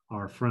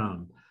are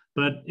from.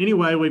 But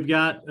anyway, we've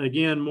got,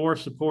 again, more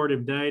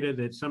supportive data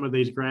that some of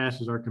these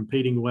grasses are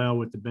competing well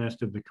with the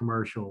best of the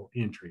commercial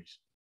entries.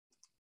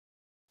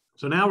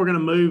 So now we're going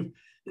to move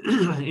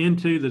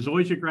into the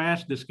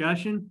zoysiagrass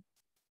discussion.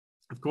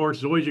 Of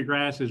course,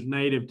 zoysiagrass is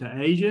native to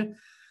Asia.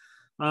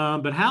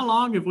 But how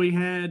long have we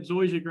had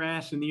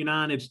zoysiagrass in the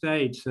United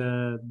States?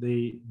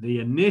 The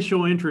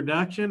initial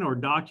introduction or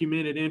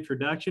documented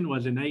introduction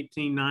was in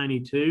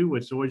 1892,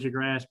 with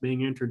zoysiagrass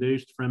being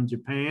introduced from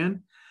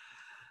Japan.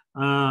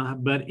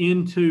 But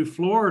into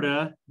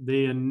Florida,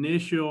 the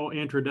initial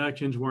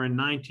introductions were in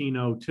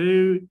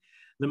 1902.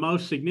 The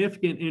most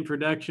significant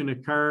introduction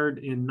occurred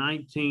in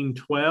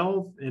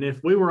 1912. And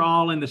if we were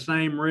all in the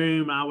same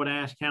room, I would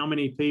ask how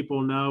many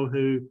people know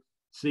who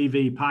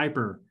C.V.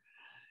 Piper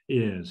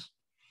is.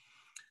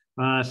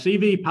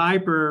 C.V.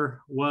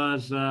 Piper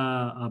was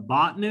a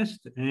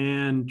botanist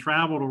and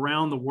traveled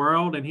around the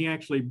world, and he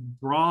actually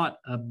brought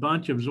a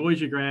bunch of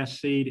zoysiagrass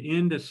seed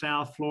into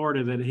South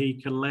Florida that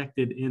he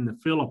collected in the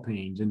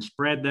Philippines and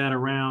spread that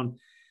around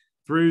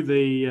through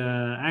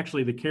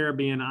actually the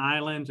Caribbean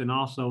islands and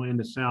also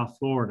into South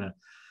Florida.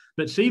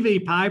 But C.V.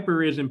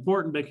 Piper is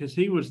important because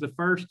he was the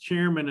first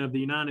chairman of the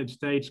United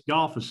States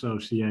Golf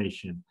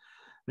Association.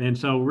 And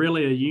so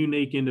really a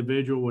unique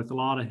individual with a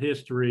lot of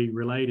history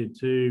related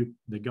to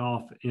the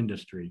golf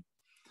industry,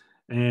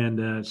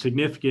 and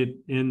significant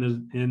in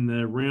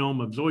the realm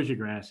of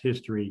zoysiagrass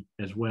history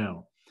as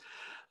well.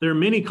 There are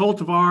many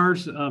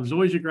cultivars of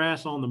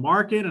zoysiagrass on the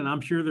market, and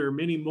I'm sure there are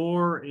many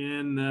more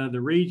in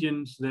the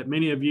regions that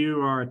many of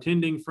you are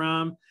attending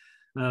from,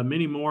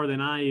 many more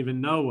than I even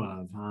know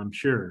of, I'm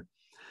sure.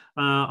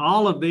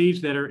 All of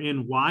these that are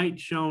in white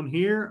shown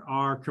here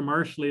are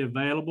commercially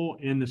available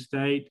in the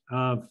state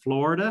of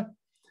Florida.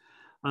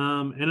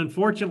 And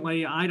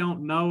unfortunately, I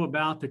don't know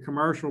about the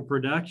commercial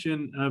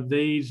production of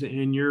these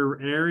in your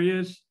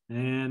areas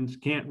and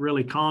can't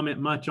really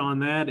comment much on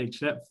that,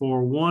 except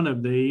for one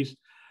of these,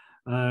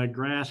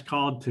 grass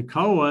called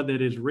Toccoa,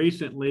 that is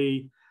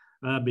recently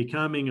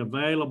becoming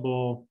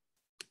available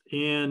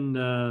in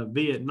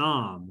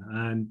Vietnam.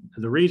 And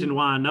the reason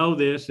why I know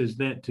this is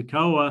that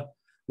Toccoa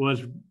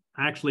was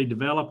actually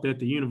developed at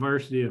the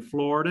University of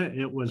Florida.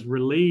 It was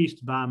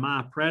released by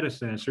my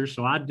predecessor,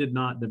 so I did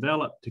not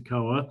develop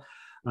Toccoa.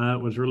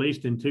 It was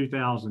released in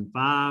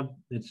 2005.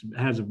 It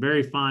has a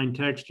very fine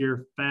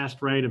texture,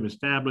 fast rate of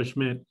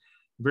establishment,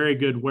 very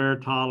good wear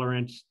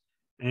tolerance,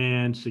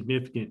 and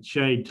significant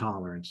shade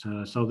tolerance.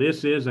 So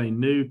this is a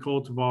new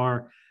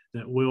cultivar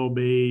that will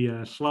be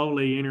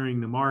slowly entering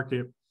the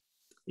market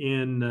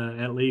in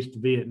at least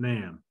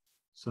Vietnam.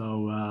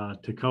 So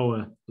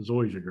Toccoa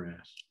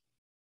zoysiagrass.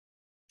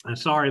 I'm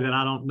sorry that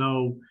I don't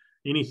know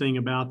anything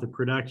about the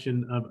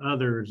production of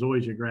other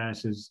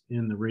zoysiagrasses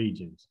in the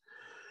regions.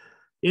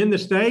 In the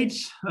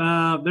States,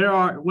 there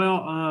are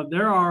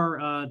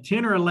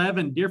 10 or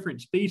 11 different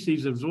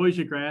species of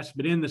zoysiagrass,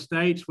 but in the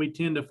States, we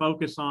tend to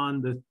focus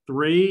on the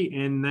 3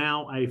 and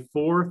now a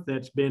 4th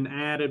that's been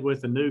added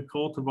with a new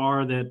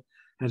cultivar that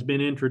has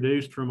been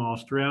introduced from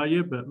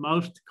Australia. But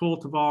most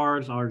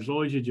cultivars are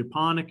Zoysia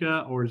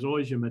japonica or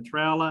Zoysia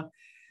mitrella.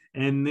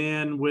 And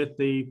then with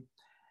the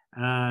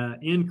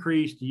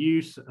increased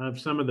use of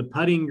some of the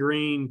putting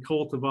green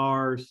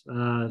cultivars,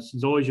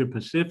 Zoysia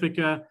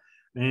pacifica,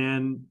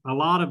 and a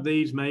lot of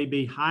these may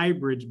be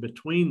hybrids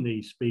between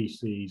these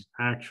species,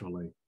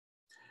 actually.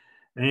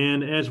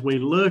 And as we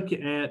look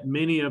at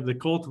many of the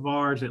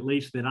cultivars, at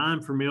least that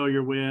I'm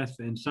familiar with,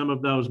 and some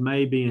of those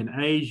may be in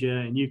Asia,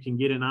 and you can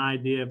get an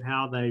idea of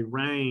how they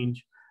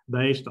range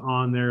based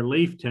on their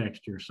leaf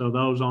texture. So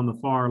those on the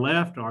far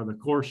left are the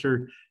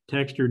coarser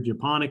textured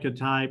japonica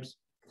types.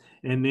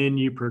 And then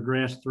you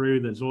progress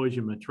through the Zoysia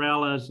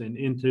mitrellas and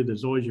into the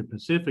Zoysia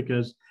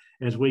pacificas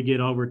as we get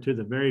over to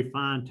the very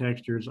fine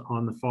textures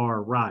on the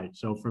far right.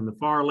 So from the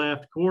far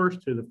left coarse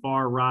to the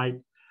far right,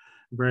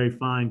 very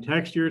fine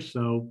textures.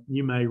 So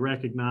you may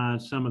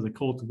recognize some of the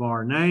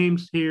cultivar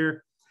names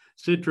here.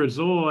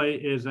 Citrazoy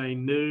is a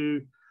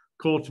new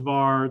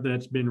cultivar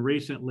that's been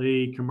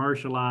recently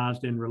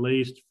commercialized and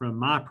released from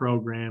my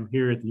program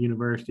here at the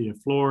University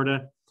of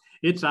Florida.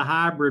 It's a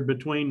hybrid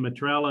between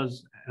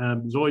mitrellas,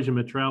 Zoysia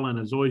mitrella and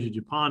a Zoysia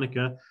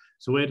japonica.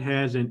 So it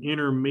has an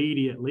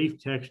intermediate leaf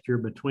texture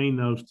between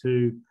those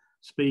two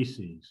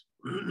species.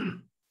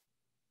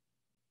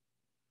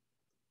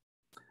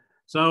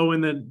 So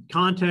in the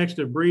context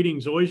of breeding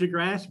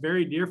zoysiagrass,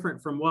 very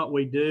different from what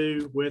we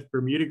do with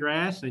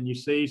Bermudagrass. And you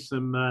see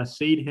some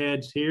seed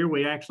heads here.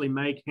 We actually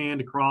make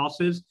hand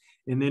crosses,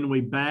 and then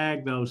we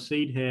bag those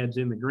seed heads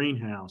in the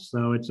greenhouse.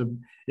 So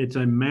it's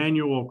a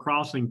manual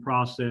crossing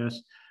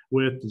process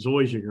with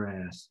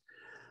zoysiagrass.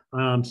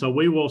 So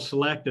we will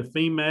select a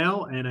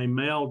female and a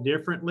male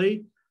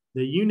differently.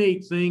 The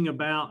unique thing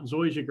about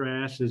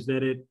zoysiagrass is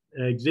that it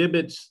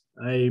exhibits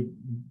a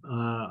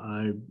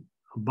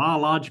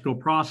biological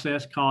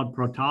process called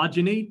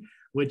protogeny,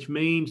 which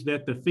means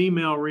that the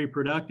female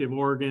reproductive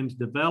organs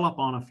develop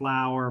on a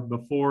flower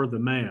before the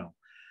male.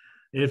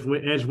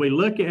 As we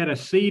look at a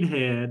seed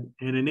head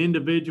and an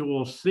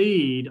individual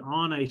seed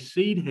on a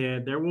seed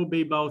head, there will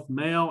be both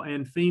male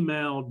and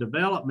female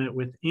development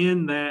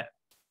within that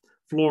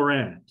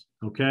floret,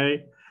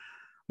 okay?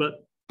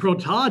 But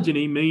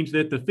protogeny means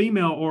that the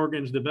female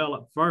organs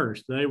develop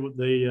first.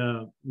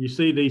 You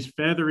see these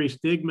feathery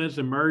stigmas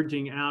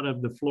emerging out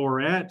of the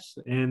florets,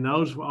 and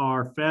those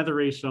are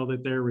feathery so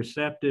that they're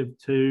receptive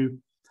to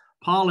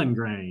pollen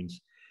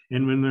grains.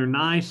 And when they're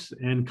nice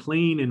and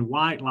clean and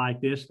white like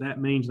this,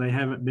 that means they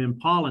haven't been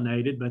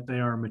pollinated, but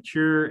they are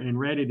mature and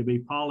ready to be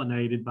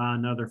pollinated by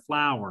another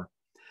flower.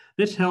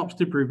 This helps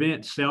to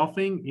prevent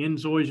selfing in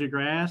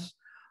zoysiagrass.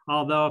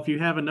 Although if you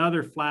have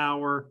another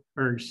flower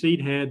or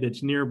seed head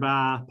that's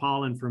nearby,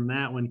 pollen from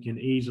that one can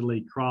easily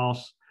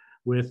cross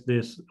with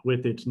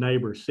its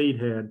neighbor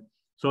seed head.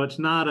 So it's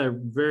not a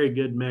very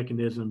good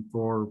mechanism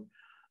for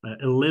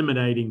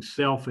eliminating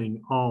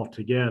selfing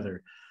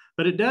altogether.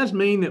 But it does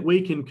mean that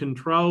we can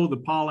control the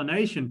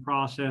pollination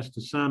process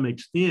to some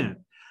extent.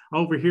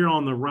 Over here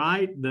on the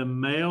right, the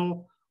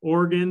male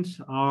organs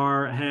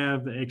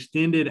have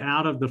extended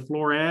out of the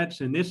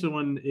florets, and this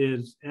one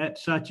is at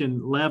such a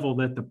level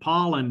that the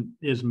pollen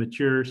is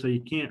mature, so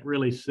you can't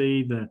really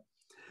see the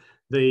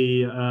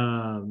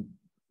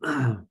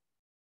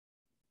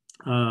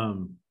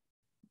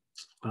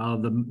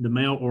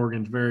male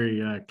organs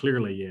very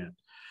clearly yet.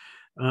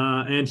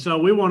 And so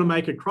we want to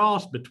make a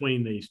cross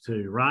between these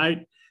two,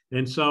 right?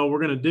 And so we're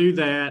going to do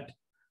that.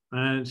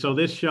 And so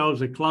this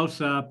shows a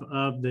close-up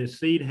of the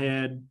seed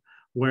head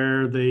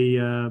where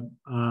the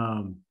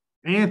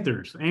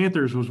anthers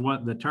was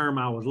what the term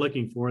I was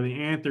looking for. The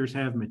anthers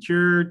have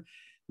matured.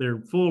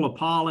 They're full of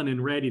pollen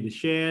and ready to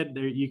shed.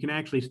 You can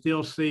actually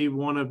still see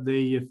one of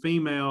the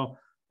female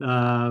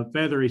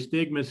feathery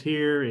stigmas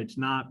here. It's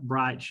not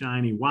bright,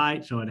 shiny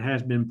white, so it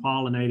has been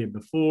pollinated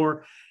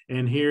before.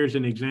 And here's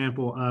an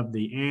example of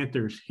the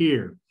anthers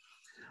here.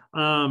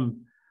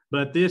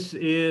 But this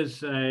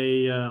is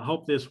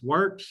hope this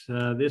works.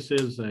 This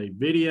is a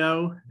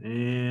video,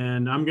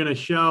 and I'm going to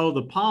show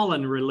the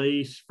pollen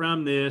release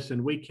from this,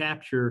 and we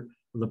capture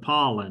the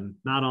pollen,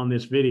 not on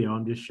this video.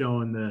 I'm just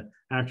showing the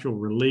actual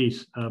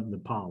release of the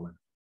pollen.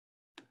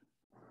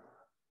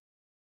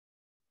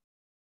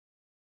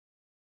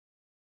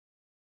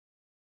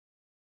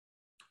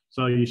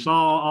 So you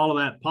saw all of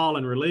that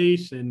pollen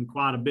release, and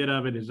quite a bit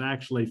of it is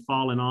actually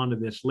falling onto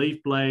this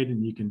leaf blade,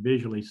 and you can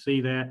visually see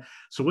that.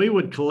 So we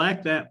would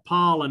collect that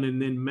pollen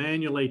and then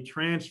manually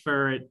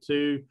transfer it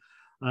to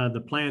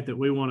the plant that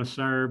we want to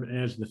serve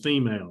as the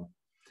female,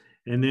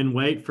 and then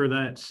wait for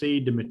that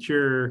seed to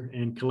mature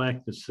and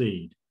collect the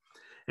seed.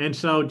 And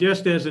so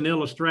just as an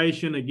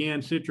illustration,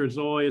 again,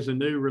 Citrazoy is a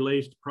new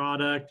released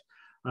product.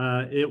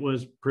 It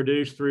was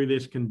produced through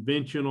this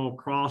conventional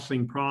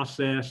crossing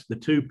process. The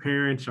two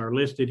parents are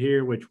listed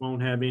here, which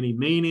won't have any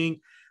meaning.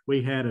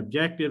 We had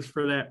objectives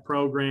for that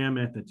program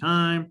at the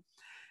time.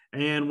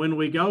 And when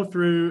we go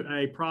through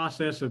a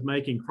process of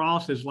making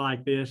crosses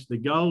like this, the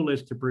goal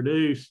is to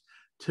produce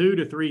 2,000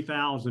 to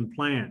 3,000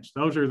 plants.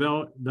 Those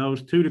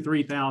 2,000 to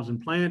 3,000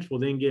 plants will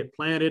then get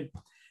planted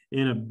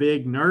in a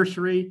big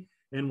nursery,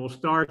 and we'll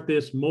start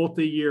this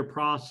multi-year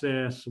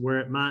process where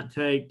it might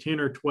take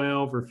 10 or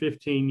 12 or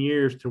 15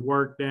 years to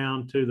work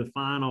down to the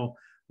final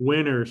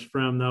winners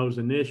from those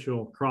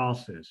initial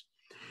crosses.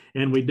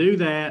 And we do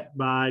that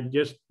by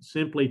just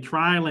simply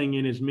trialing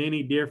in as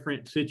many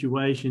different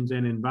situations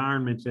and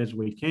environments as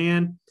we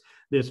can.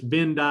 This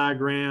Venn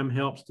diagram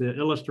helps to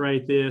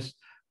illustrate this,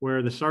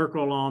 where the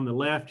circle on the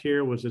left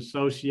here was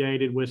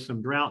associated with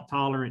some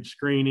drought-tolerant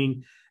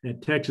screening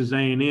at Texas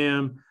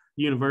A&M,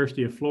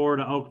 University of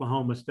Florida,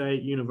 Oklahoma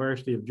State,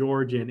 University of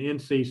Georgia, and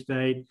NC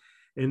State.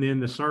 And then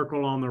the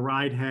circle on the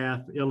right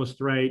half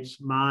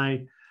illustrates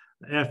my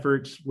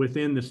efforts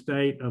within the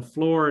state of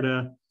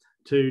Florida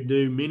to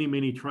do many,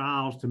 many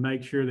trials to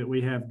make sure that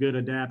we have good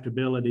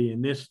adaptability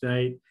in this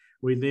state.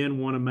 We then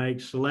want to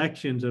make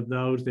selections of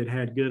those that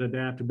had good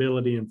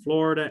adaptability in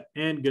Florida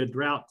and good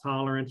drought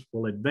tolerance.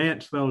 We'll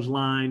advance those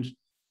lines.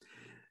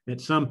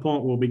 At some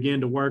point, we'll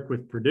begin to work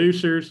with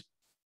producers,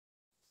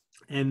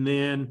 and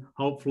then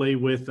hopefully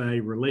with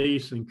a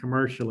release and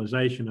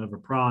commercialization of a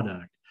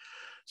product.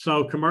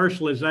 So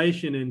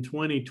commercialization in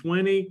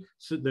 2020,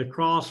 so the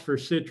cross for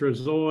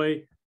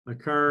Citrazoy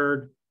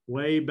occurred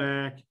way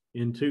back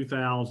in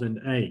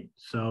 2008.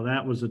 So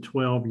that was a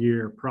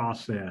 12-year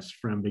process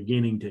from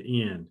beginning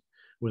to end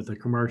with a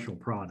commercial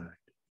product.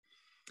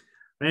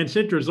 And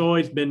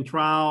Citrazoy's been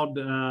trialed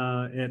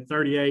at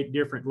 38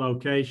 different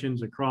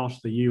locations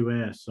across the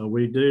US. So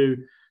we do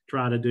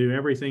try to do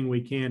everything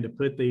we can to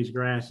put these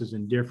grasses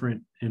in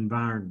different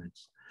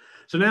environments.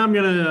 So now I'm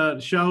going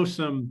to show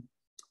some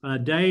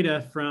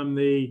data from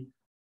the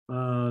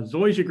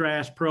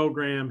Zoysiagrass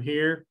program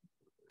here.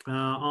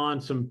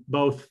 on some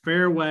both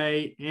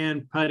fairway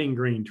and putting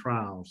green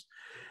trials.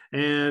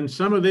 And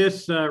some of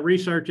this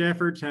research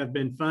efforts have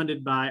been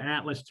funded by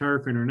Atlas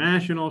Turf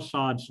International,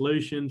 Sod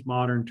Solutions,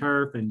 Modern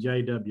Turf, and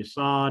JW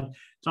Sod.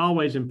 It's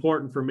always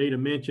important for me to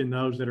mention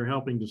those that are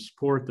helping to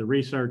support the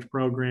research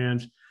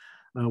programs.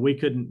 We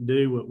couldn't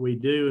do what we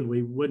do, and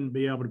we wouldn't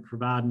be able to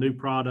provide new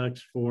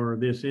products for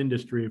this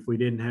industry if we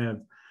didn't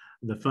have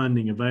the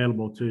funding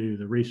available to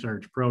the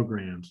research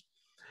programs.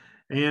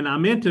 And I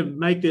meant to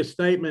make this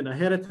statement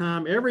ahead of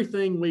time.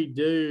 Everything we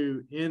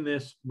do in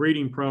this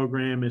breeding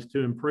program is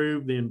to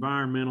improve the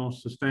environmental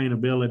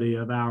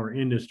sustainability of our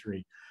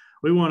industry.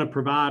 We want to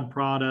provide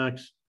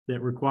products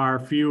that require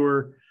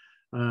fewer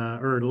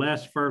or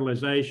less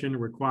fertilization,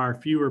 require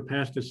fewer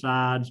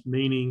pesticides,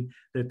 meaning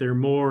that they're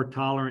more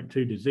tolerant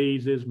to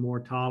diseases, more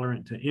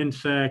tolerant to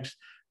insects.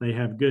 They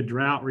have good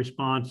drought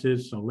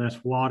responses, so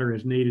less water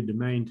is needed to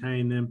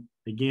maintain them.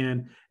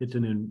 Again, it's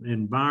an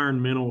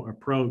environmental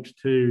approach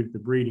to the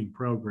breeding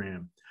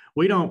program.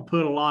 We don't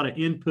put a lot of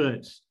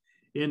inputs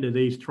into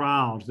these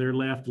trials. They're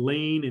left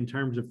lean in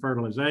terms of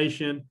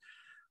fertilization.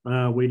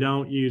 We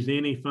don't use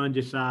any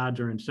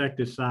fungicides or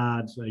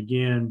insecticides.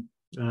 Again,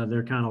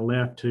 they're kind of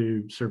left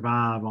to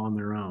survive on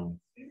their own.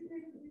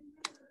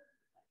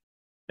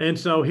 And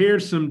so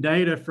here's some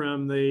data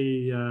from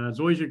the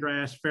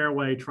Zoysiagrass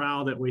fairway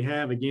trial that we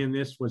have. Again,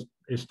 this was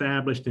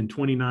established in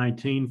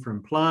 2019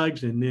 from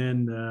plugs and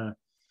then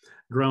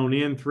grown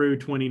in through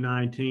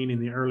 2019 in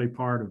the early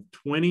part of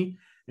 20.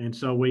 And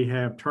so we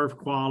have turf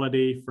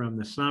quality from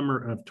the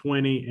summer of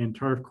 20 and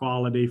turf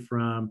quality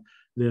from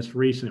this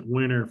recent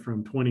winter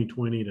from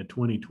 2020 to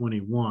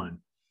 2021.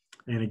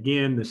 And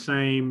again, the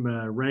same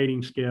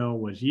rating scale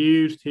was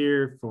used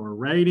here for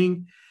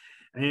rating.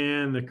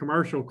 And the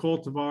commercial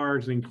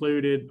cultivars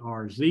included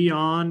are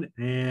Xeon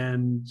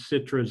and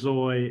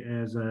Citrazoy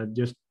as a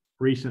just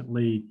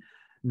recently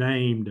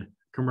named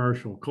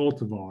commercial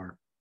cultivar.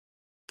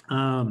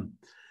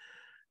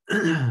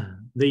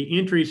 The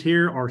entries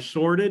here are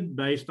sorted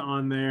based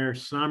on their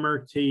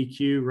summer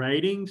TQ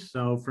ratings.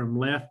 So from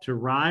left to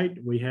right,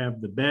 we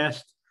have the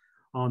best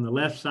on the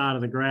left side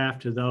of the graph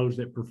to those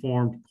that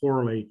performed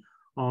poorly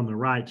on the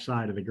right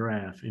side of the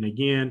graph. And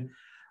again,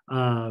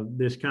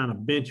 this kind of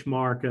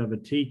benchmark of a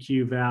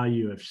TQ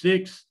value of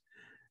 6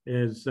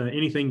 is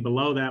anything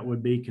below that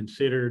would be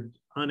considered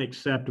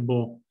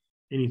unacceptable.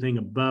 Anything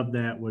above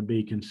that would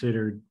be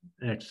considered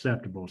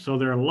acceptable. So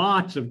there are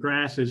lots of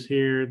grasses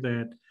here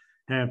that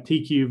have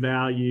TQ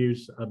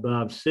values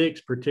above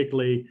 6,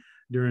 particularly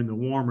during the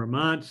warmer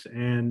months.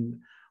 And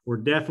we're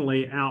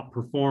definitely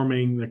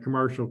outperforming the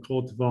commercial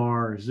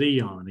cultivar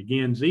Xeon.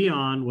 Again,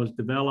 Xeon was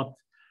developed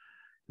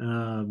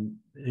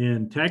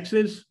in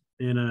Texas,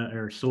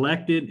 or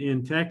selected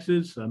in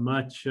Texas, a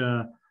much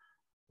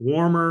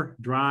warmer,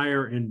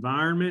 drier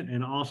environment,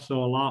 and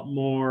also a lot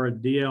more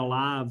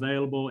DLI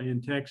available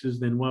in Texas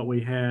than what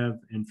we have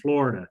in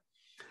Florida.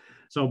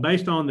 So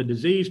based on the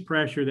disease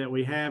pressure that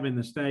we have in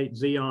the state,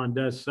 Xeon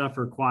does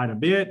suffer quite a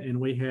bit, and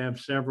we have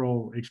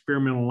several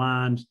experimental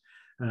lines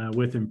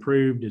with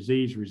improved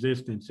disease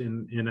resistance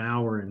in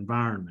our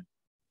environment.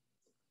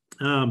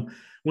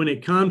 When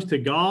it comes to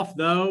golf,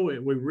 though,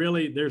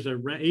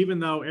 even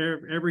though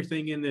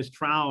everything in this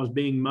trial is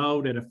being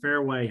mowed at a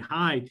fairway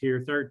height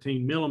here,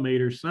 13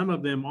 millimeters, some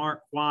of them aren't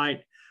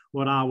quite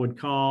what I would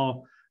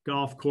call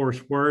golf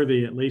course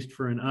worthy, at least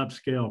for an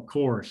upscale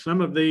course.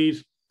 Some of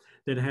these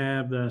that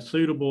have the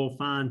suitable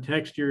fine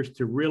textures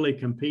to really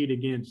compete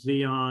against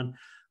Xeon,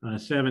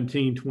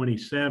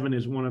 1727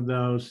 is one of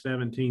those,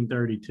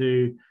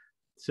 1732,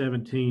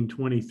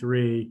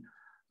 1723.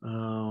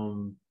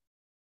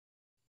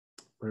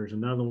 There's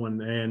another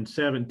one, and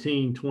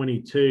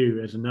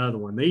 1722 is another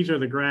one. These are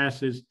the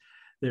grasses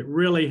that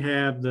really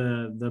have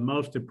the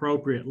most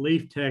appropriate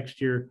leaf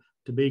texture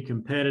to be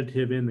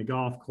competitive in the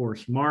golf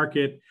course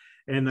market.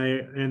 And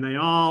they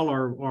all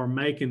are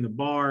making the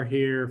bar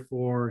here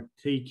for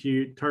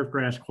TQ,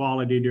 turfgrass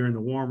quality during the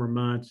warmer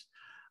months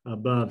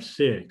above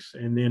 6.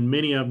 And then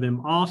many of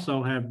them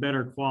also have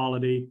better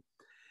quality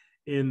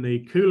in the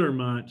cooler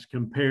months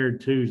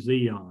compared to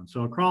Xeon.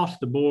 So across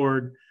the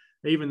board,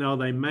 even though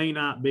they may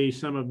not be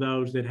some of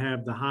those that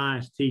have the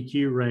highest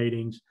TQ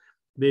ratings,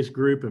 this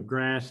group of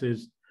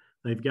grasses,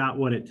 they've got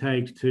what it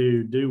takes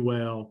to do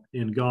well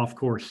in golf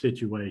course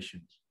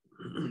situations.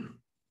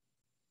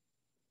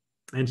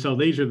 And so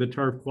these are the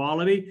turf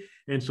quality.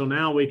 And so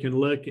now we can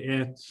look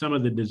at some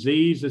of the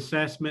disease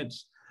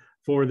assessments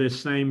for this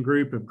same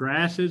group of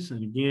grasses.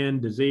 And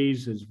again,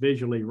 disease is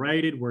visually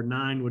rated, where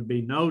 9 would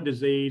be no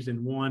disease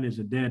and 1 is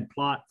a dead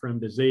plot from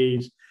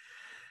disease.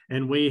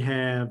 And we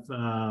have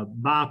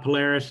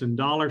Bipolaris and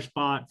Dollar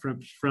Spot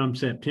from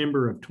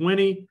September of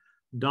 20,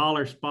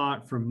 Dollar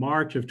Spot from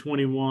March of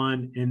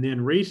 21. And then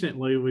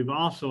recently, we've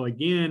also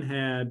again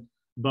had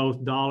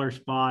both Dollar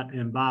Spot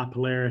and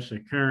Bipolaris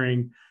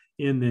occurring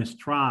in this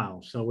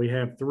trial. So we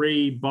have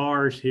 3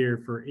 bars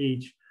here for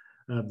each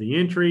of the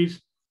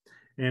entries.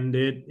 And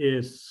it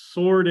is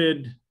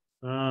sorted,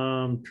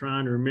 trying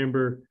to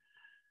remember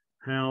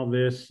how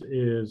this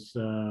is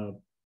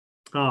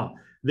Oh,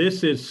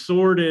 this is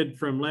sorted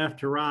from left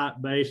to right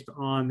based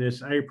on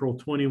this April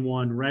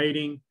 21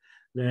 rating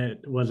that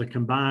was a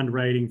combined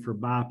rating for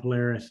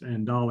bipolaris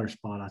and dollar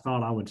spot. I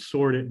thought I would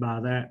sort it by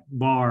that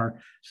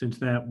bar since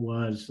that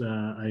was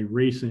a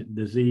recent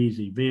disease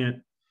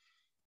event.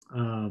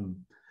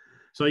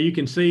 So you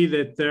can see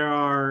that there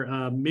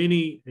are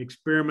many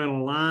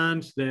experimental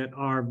lines that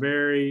are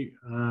very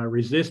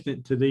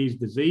resistant to these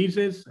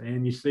diseases.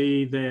 And you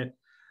see that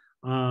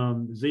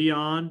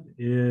Xeon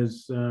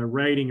is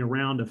rating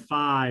around a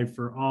 5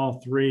 for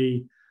all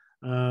three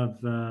of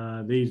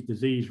these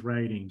disease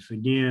ratings.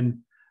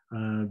 Again,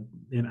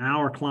 in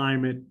our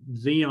climate,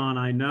 Xeon,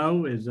 I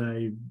know, is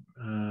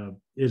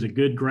a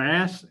good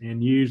grass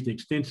and used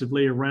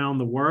extensively around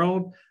the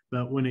world.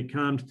 But when it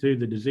comes to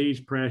the disease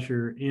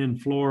pressure in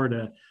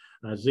Florida,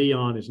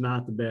 Xeon is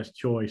not the best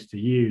choice to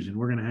use. And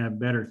we're going to have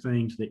better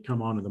things that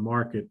come onto the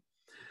market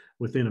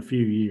within a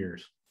few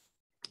years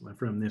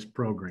from this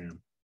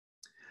program.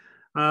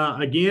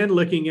 Again,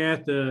 looking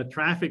at the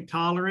traffic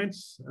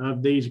tolerance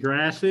of these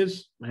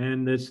grasses,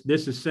 and this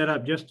is set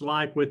up just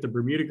like with the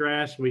Bermuda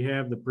grass. We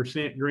have the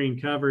percent green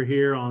cover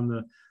here on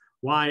the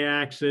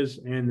y-axis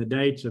and the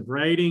dates of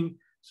rating.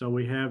 So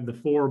we have the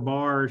 4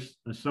 bars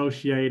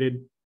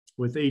associated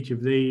with each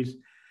of these.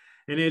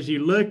 And as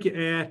you look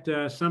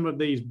at some of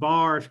these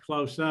bars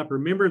close up,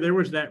 remember there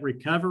was that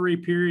recovery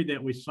period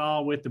that we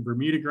saw with the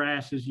Bermuda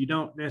grasses. You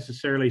don't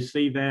necessarily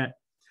see that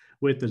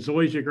with the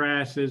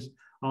Zoysiagrasses,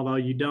 although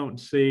you don't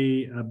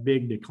see a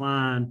big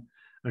decline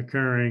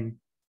occurring.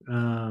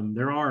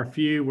 There are a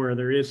few where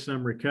there is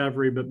some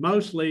recovery, but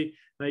mostly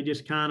they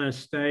just kind of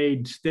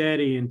stayed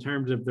steady in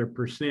terms of their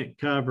percent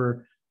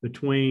cover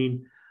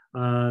between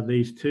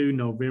these 2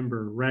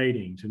 November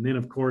ratings. And then,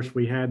 of course,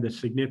 we had the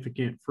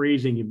significant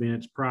freezing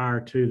events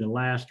prior to the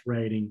last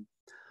rating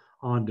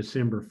on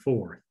December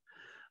 4th.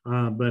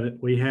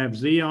 But we have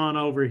Xeon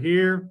over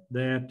here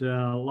that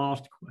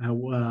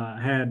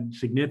had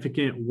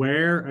significant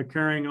wear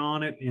occurring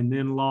on it and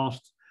then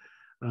lost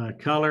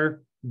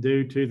color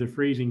due to the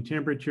freezing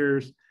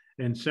temperatures,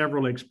 and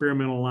several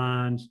experimental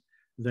lines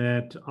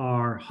that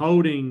are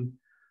holding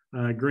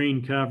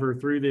green cover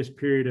through this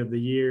period of the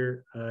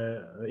year,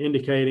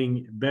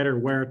 indicating better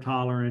wear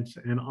tolerance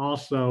and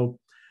also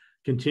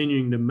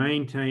continuing to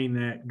maintain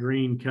that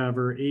green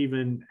cover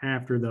even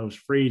after those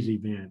freeze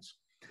events.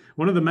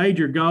 One of the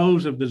major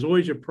goals of the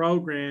Zoysia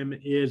program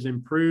is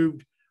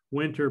improved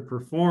winter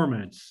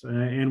performance.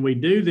 And we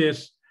do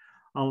this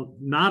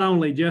not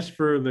only just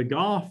for the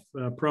golf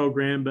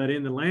program, but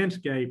in the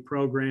landscape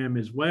program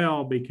as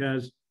well,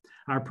 because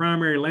our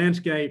primary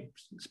landscape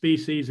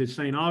species is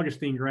St.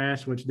 Augustine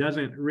grass, which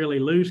doesn't really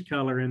lose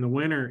color in the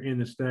winter in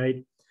the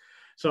state.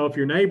 So if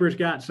your neighbor's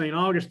got St.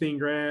 Augustine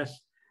grass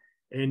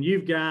and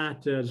you've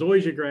got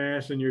zoysia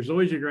grass and your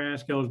zoysia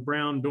grass goes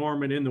brown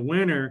dormant in the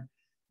winter,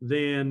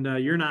 then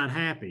you're not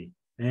happy.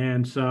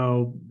 And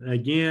so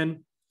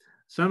again,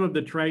 some of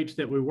the traits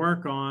that we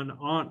work on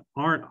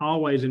aren't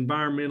always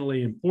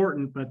environmentally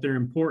important, but they're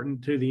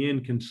important to the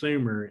end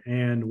consumer.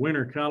 And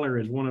winter color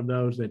is one of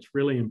those that's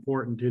really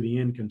important to the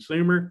end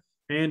consumer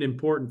and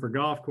important for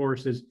golf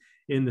courses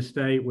in the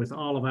state, with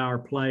all of our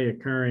play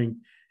occurring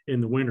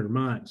in the winter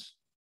months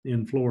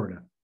in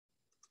Florida.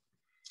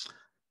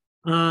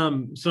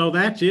 So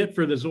that's it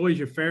for the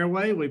Zoysia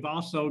fairway. We've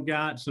also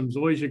got some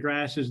Zoysia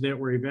grasses that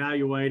we're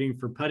evaluating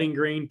for putting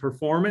green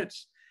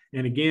performance.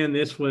 And again,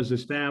 this was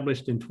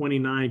established in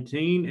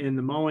 2019, and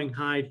the mowing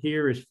height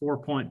here is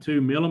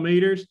 4.2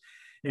 millimeters.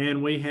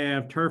 And we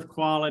have turf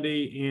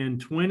quality in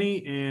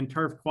 20 and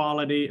turf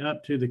quality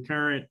up to the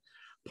current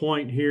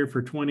point here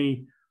for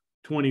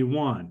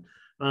 2021.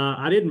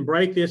 I didn't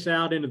break this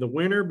out into the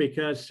winter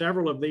because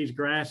several of these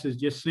grasses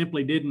just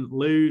simply didn't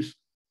lose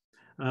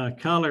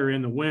color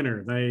in the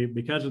winter.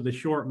 Because of the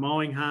short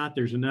mowing height,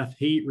 there's enough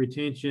heat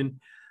retention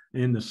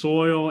in the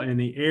soil, and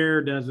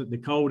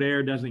the cold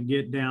air doesn't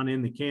get down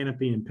in the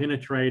canopy and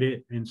penetrate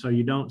it. And so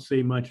you don't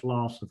see much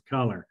loss of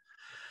color.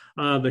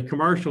 The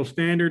commercial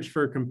standards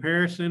for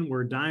comparison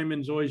were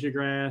diamond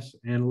zoysiagrass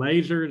and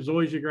laser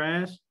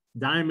zoysiagrass.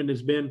 Diamond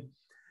has been,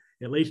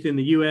 at least in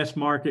the US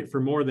market,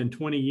 for more than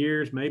 20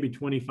 years, maybe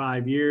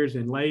 25 years.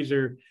 And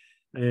laser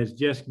is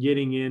just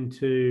getting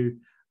into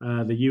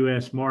the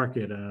US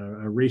market,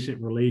 a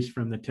recent release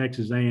from the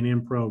Texas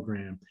A&M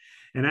program.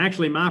 And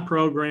actually, my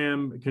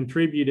program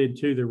contributed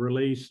to the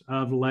release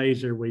of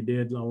laser. We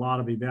did a lot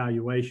of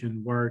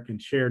evaluation work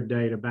and shared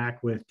data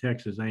back with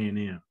Texas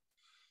A&M.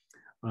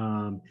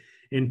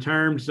 In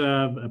terms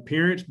of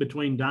appearance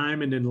between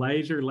diamond and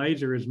laser,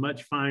 laser is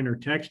much finer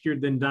textured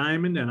than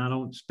diamond, and I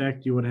don't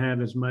expect you would have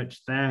as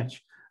much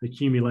thatch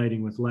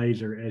accumulating with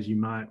laser as you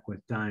might with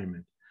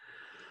diamond.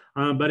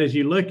 But as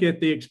you look at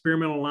the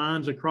experimental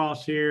lines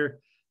across here,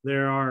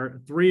 there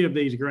are 3 of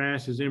these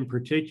grasses in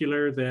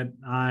particular that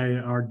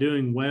are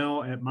doing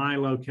well at my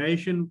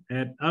location.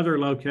 At other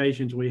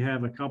locations, we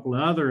have a couple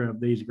of other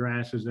of these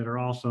grasses that are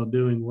also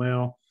doing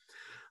well.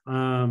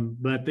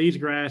 But these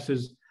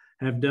grasses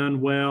have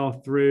done well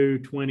through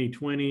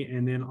 2020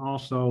 and then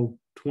also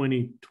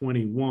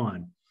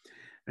 2021.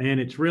 And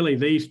it's really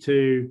these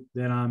two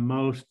that I'm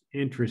most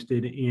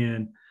interested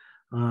in.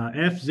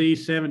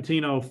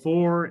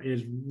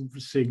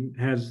 FZ1704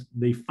 has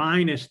the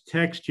finest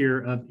texture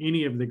of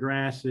any of the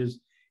grasses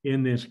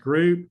in this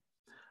group.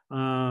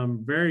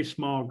 Very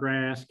small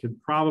grass,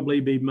 could probably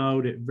be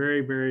mowed at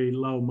very, very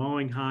low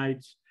mowing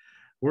heights.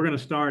 We're going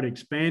to start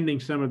expanding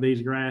some of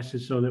these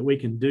grasses so that we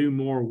can do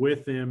more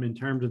with them in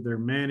terms of their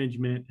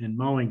management and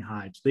mowing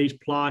heights. These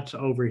plots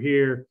over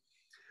here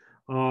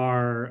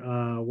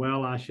are,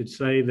 well, I should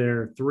say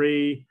they're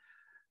 3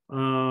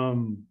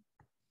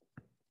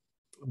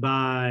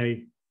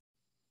 by,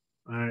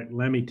 all right,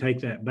 let me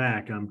take that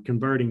back. I'm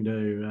converting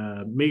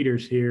to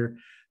meters here.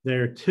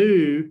 They're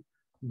 2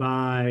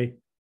 by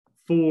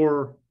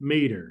 4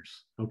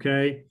 meters,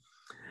 okay?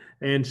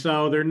 And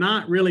so they're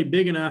not really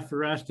big enough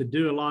for us to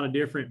do a lot of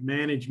different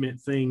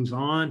management things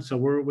on. So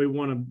we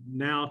want to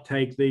now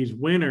take these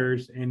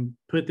winners and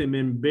put them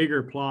in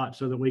bigger plots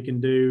so that we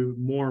can do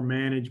more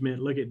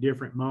management, look at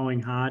different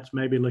mowing heights,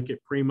 maybe look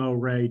at primo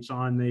rates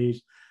on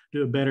these,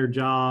 do a better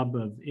job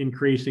of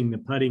increasing the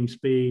putting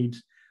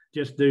speeds,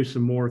 just do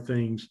some more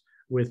things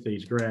with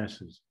these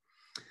grasses.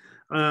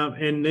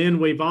 And then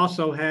we've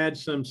also had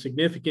some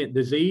significant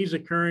disease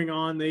occurring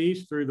on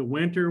these through the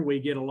winter. We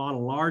get a lot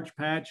of large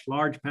patch.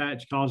 Large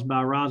patch caused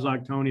by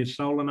Rhizoctonia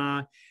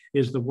solani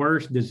is the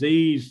worst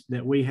disease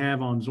that we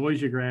have on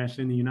zoysiagrass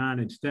in the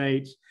United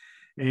States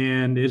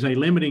and is a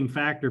limiting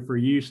factor for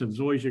use of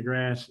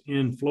zoysiagrass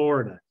in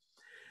Florida.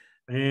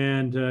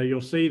 And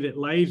you'll see that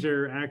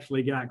laser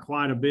actually got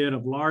quite a bit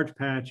of large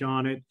patch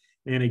on it.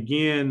 And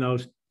again,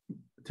 those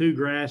 2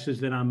 grasses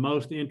that I'm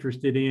most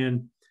interested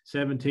in,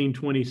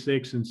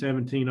 1726 and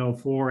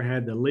 1704,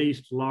 had the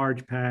least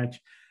large patch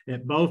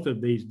at both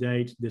of these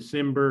dates,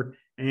 December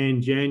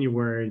and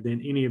January, than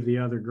any of the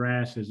other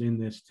grasses in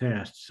this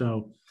test.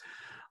 So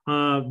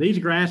these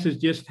grasses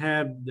just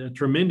have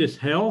tremendous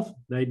health.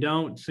 They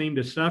don't seem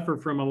to suffer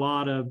from a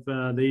lot of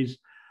these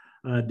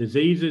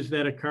diseases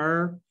that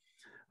occur.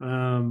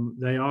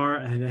 They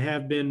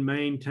have been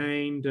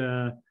maintained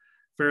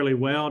fairly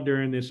well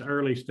during this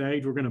early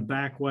stage. We're going to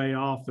back way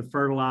off the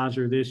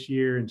fertilizer this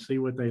year and see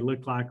what they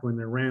look like when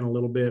they're ran a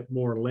little bit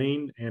more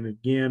lean. And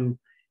again,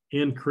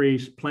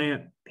 increase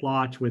plant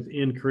plots with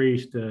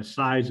increased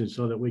sizes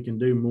so that we can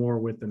do more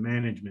with the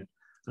management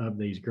of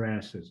these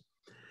grasses.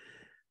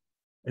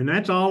 And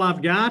that's all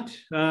I've got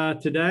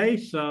today.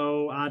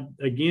 So I,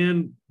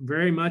 again,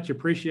 very much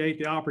appreciate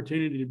the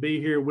opportunity to be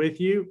here with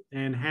you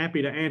and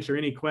happy to answer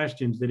any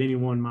questions that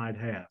anyone might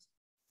have.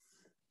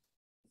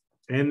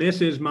 And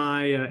this is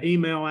my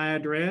email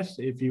address.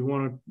 If you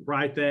want to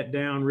write that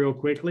down real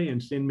quickly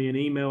and send me an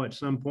email at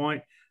some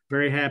point,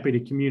 very happy to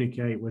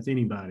communicate with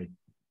anybody.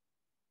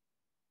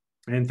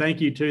 And thank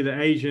you to the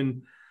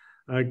Asian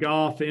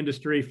Golf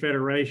Industry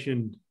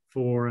Federation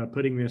for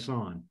putting this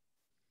on.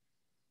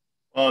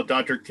 Well,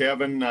 Dr.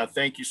 Kevin,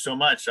 thank you so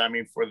much. I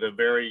mean, for the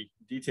very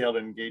detailed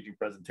and engaging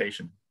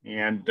presentation.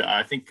 And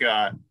I think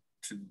to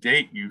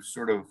date, you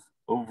sort of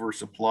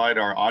oversupplied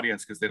our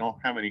audience because they don't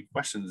have any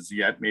questions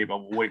yet. Maybe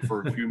I'll wait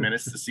for a few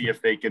minutes to see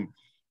if they can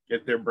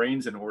get their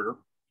brains in order.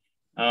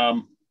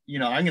 You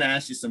know, I'm going to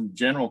ask you some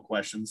general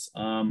questions.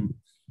 You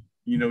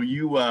know,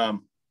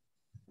 you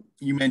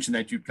mentioned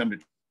that you've come to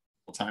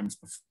times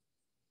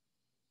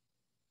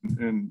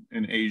in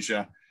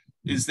Asia.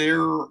 Is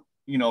there,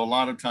 you know, a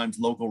lot of times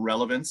local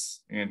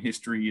relevance and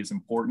history is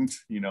important,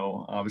 you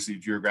know, obviously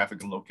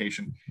geographical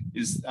location.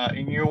 Is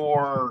in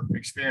your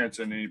experience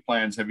and any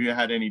plans, have you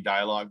had any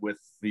dialogue with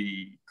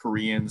the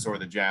Koreans or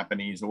the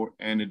Japanese, or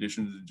in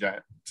addition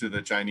to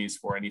the Chinese,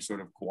 for any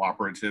sort of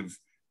cooperative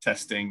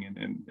testing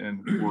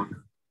and work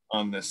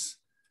on this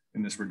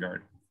in this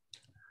regard?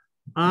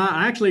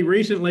 I actually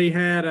recently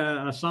had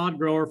a sod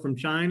grower from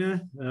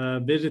China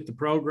visit the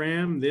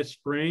program this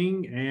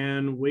spring,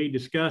 and we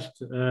discussed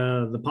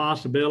the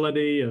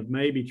possibility of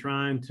maybe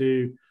trying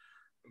to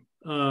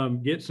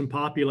get some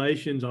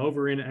populations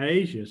over in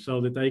Asia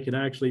so that they could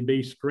actually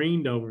be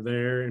screened over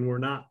there, and we're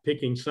not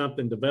picking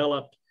something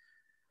developed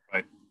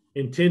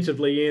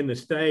intensively in the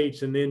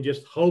States and then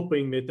just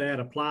hoping that that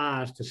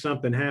applies to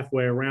something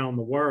halfway around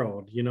the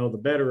world. You know, the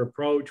better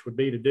approach would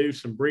be to do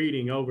some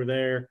breeding over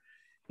there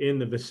in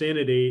the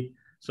vicinity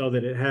so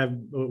that it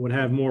would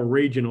have more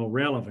regional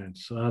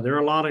relevance. There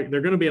are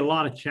going to be a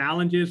lot of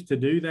challenges to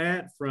do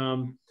that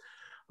from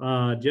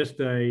just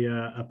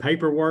a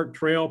paperwork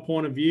trail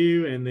point of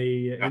view and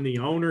the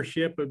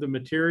ownership of the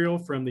material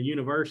from the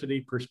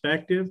university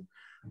perspective.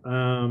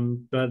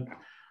 But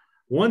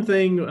one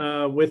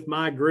thing with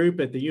my group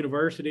at the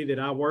university that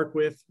I work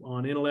with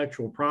on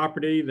intellectual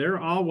property, they're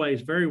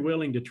always very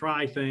willing to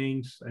try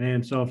things.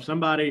 And so if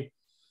somebody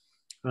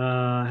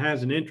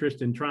has an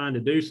interest in trying to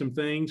do some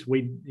things,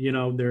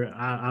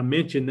 I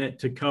mentioned that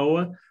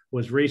Toccoa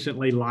was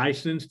recently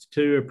licensed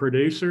to a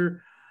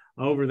producer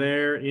over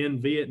there in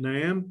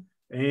Vietnam.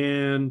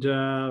 And,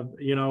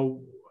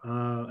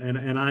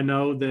 and I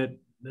know that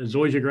the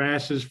zoysia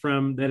grasses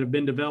that have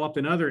been developed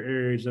in other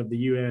areas of the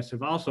U.S.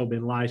 have also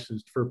been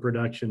licensed for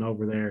production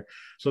over there.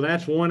 So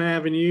that's one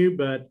avenue,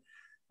 but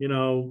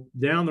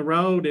down the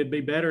road, it'd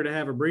be better to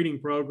have a breeding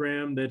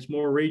program that's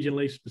more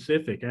regionally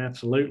specific.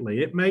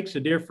 Absolutely. It makes a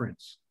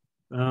difference.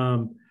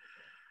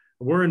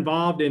 We're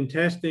involved in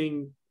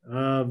testing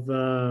of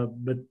a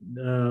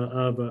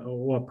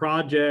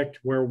project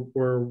where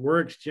we're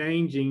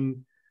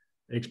exchanging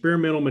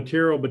experimental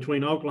material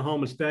between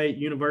Oklahoma State,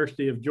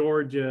 University of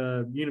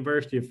Georgia,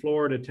 University of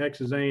Florida,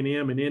 Texas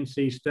A&M, and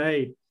NC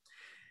State.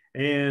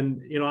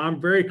 And, I'm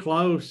very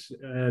close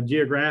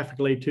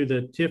geographically to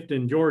the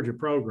Tifton, Georgia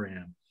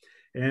program.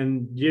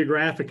 And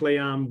geographically,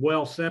 I'm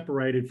well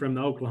separated from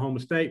the Oklahoma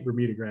State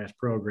Bermudagrass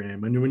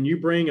program. And when you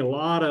bring a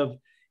lot of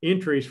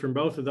entries from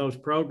both of those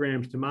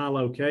programs to my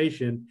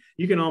location,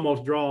 you can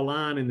almost draw a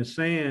line in the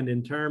sand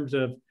in terms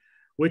of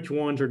which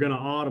ones are going to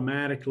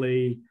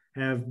automatically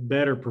have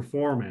better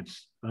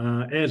performance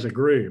as a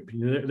group.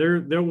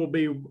 There will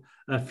be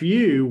a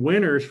few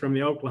winners from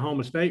the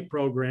Oklahoma State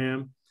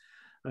program.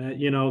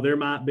 There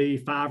might be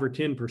 5 or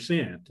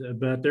 10%,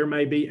 but there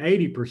may be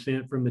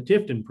 80% from the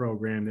Tifton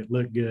program that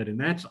look good. And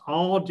that's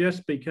all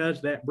just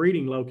because that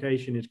breeding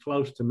location is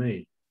close to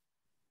me.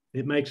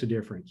 It makes a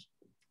difference.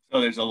 So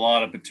there's a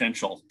lot of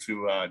potential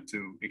to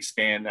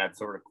expand that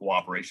sort of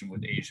cooperation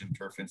with Asian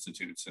turf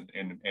institutes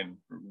and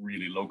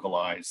really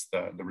localize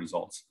the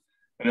results.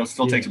 And it'll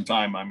still take some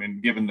time. I mean,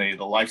 given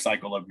the life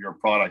cycle of your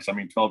products,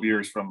 12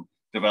 years from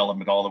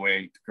development all the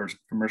way to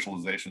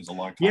commercialization is a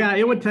long time. Yeah,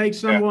 it would take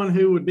someone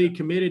who would be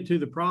committed to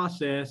the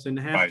process and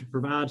have to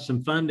provide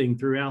some funding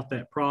throughout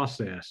that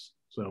process.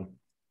 So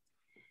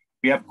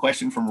we have a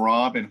question from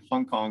Rob in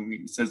Hong Kong.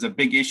 He says, a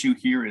big issue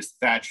here is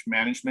thatch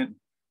management.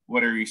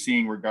 What are you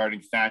seeing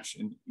regarding thatch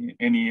in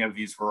any of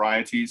these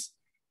varieties?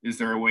 Is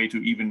there a way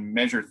to even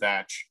measure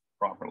thatch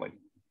properly?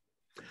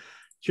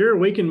 Sure,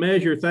 we can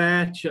measure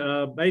thatch.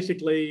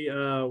 Basically,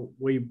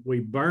 we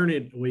burn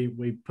it,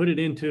 we put it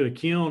into a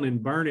kiln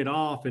and burn it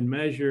off and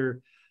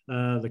measure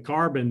the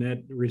carbon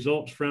that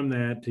results from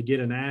that to get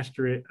an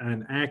accurate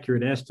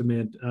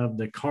estimate of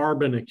the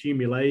carbon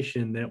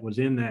accumulation that was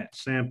in that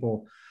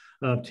sample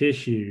of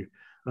tissue.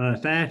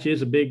 Thatch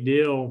is a big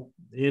deal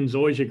in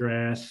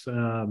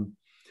Zoysiagrass.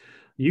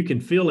 You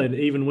can feel it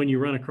even when you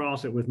run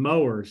across it with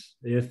mowers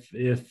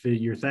if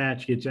your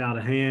thatch gets out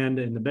of hand.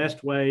 And the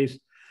best ways,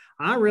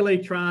 I really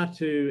try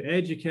to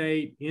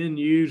educate end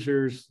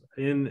users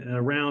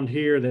around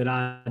here that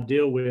I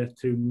deal with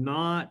to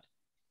not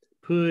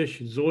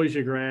push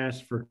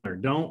Zoysiagrass for color.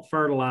 Don't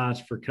fertilize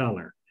for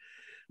color.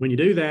 When you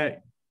do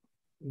that,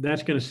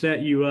 that's going to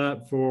set you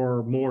up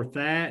for more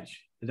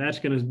thatch. That's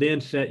going to then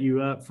set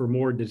you up for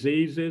more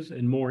diseases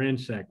and more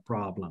insect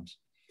problems.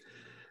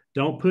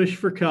 Don't push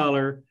for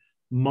color.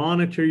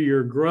 Monitor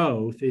your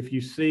growth. If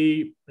you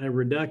see a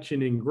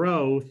reduction in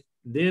growth,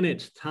 then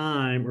it's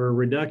time, or a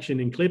reduction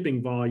in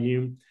clipping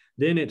volume,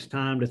 then it's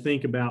time to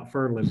think about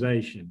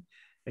fertilization.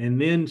 And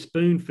then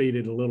spoon feed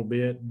it a little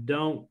bit.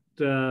 Don't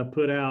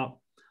put out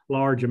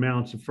large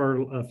amounts of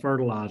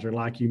fertilizer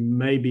like you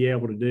may be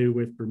able to do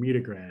with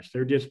Bermudagrass.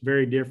 They're just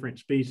very different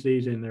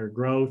species in their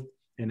growth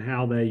and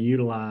how they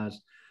utilize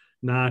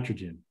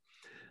nitrogen.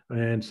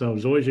 And so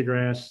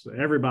Zoysiagrass,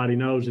 everybody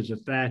knows, is a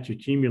thatch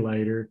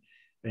accumulator.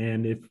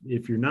 And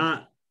if you're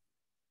not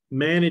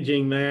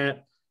managing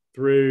that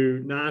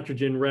through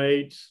nitrogen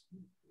rates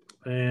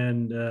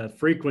and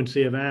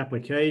frequency of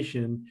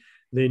application,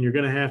 then you're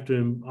going to have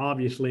to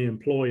obviously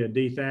employ a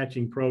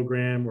dethatching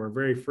program or a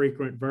very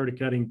frequent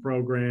verticutting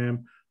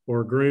program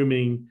or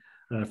grooming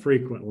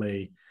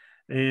frequently.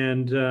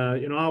 And,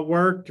 I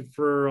worked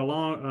for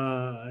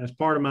as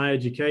part of my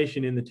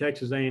education in the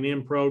Texas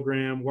A&M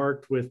program,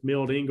 worked with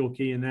Milt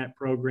Engelke in that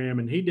program,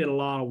 and he did a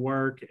lot of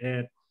work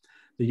at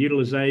the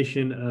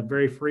utilization of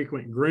very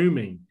frequent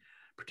grooming,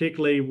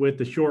 particularly with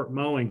the short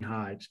mowing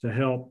heights, to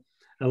help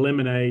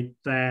eliminate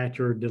thatch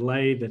or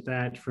delay the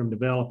thatch from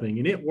developing.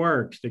 And it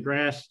works. The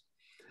grass,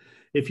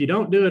 if you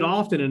don't do it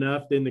often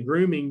enough, then the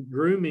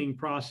grooming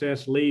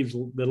process leaves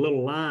the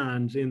little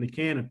lines in the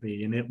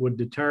canopy, and it would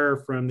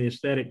deter from the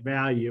aesthetic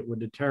value. It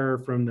would deter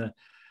from the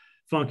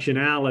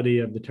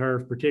functionality of the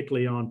turf,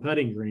 particularly on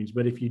putting greens.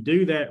 But if you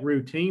do that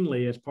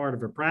routinely as part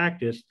of a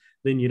practice,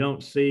 then you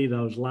don't see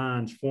those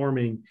lines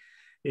forming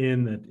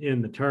in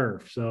the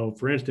turf. So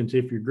for instance,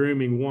 if you're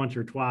grooming once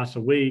or twice a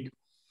week,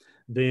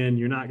 then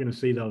you're not going to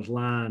see those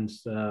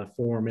lines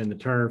form in the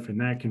turf,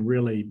 and that can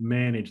really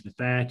manage the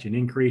thatch and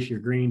increase your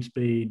green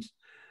speeds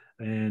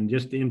and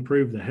just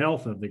improve the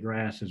health of the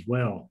grass as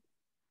well.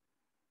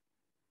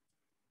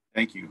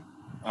 Thank you.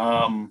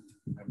 I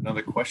have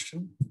another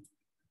question.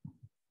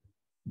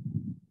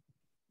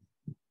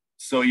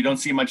 So you don't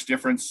see much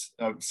difference,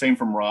 same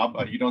from Rob,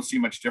 you don't see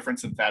much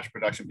difference in thatch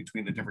production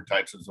between the different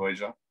types of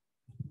zoysia?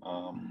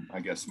 I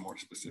guess more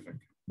specific.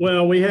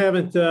 Well, we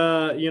haven't,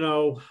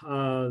 the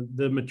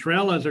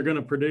Matrellas are going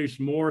to produce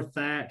more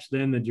thatch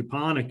than the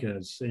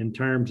Japonicas in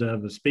terms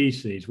of the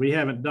species. We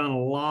haven't done a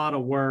lot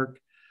of work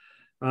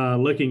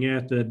looking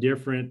at the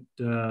different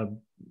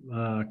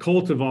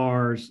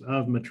cultivars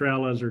of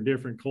Matrellas or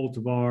different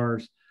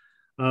cultivars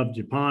of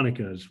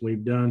Japonicas.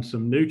 We've done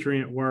some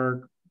nutrient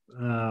work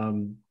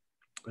and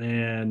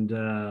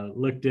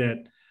looked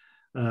at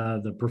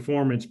the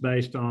performance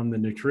based on the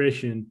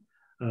nutrition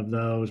of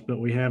those, but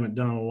we haven't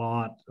done a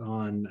lot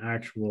on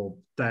actual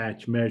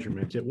thatch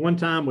measurements. At one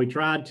time we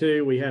tried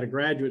to. We had a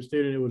graduate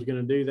student who was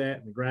going to do that,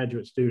 and the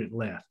graduate student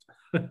left.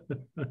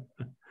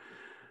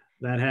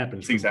 That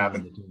happens. Things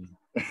happen.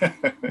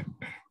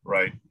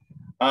 Right.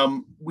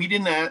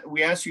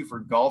 We asked you for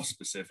golf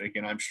specific,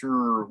 and I'm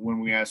sure when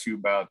we ask you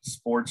about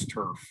sports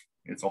turf,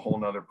 it's a whole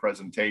nother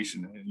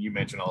presentation. And you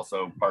mentioned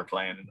also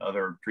parkland and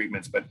other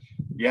treatments, but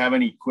do you have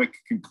any quick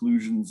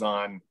conclusions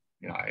on,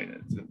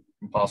 it's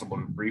impossible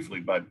to briefly,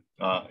 but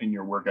in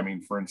your work, I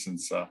mean, for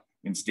instance,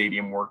 in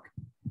stadium work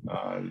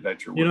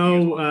that you're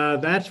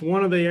working that's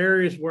one of the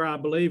areas where I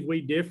believe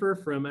we differ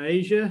from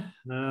Asia.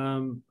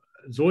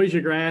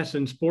 Zoysiagrass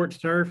and sports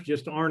turf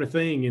just aren't a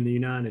thing in the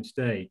United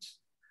States.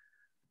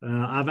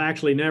 I've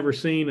actually never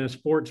seen a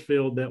sports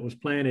field that was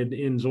planted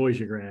in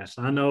zoysiagrass.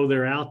 I know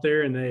they're out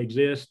there and they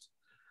exist,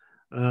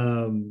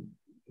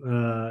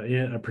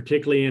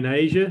 particularly in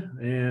Asia,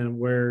 and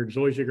where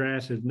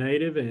zoysiagrass is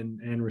native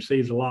and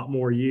receives a lot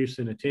more use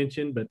and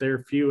attention, but they're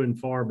few and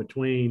far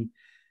between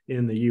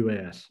in the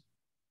U.S.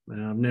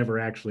 I've never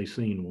actually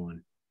seen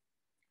one.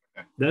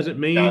 Doesn't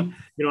mean,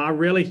 I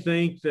really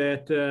think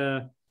that,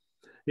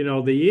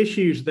 the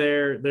issues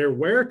there, they're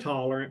wear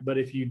tolerant, but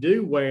if you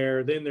do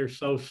wear, then they're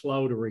so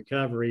slow to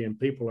recovery and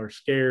people are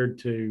scared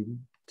to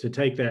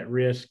take that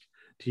risk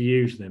to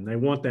use them. They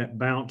want that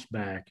bounce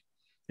back,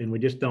 and we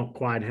just don't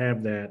quite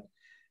have that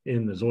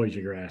in the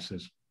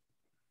zoysiagrasses.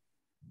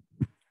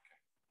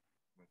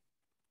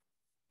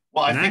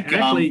 Well, I think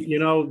actually,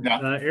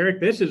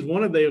 Eric, this is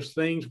one of those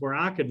things where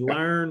I could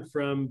learn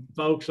from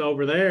folks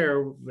over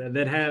there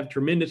that have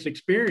tremendous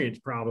experience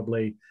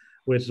probably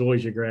with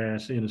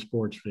zoysiagrass in a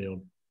sports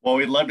field. Well,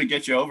 we'd love to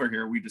get you over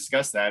here. We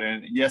discussed that,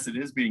 and yes, it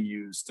is being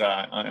used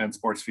on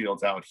sports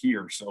fields out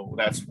here. So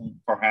that's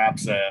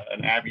perhaps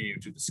an avenue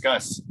to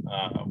discuss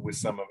with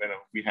some of it.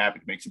 We'd be happy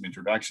to make some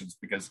introductions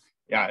because,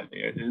 yeah,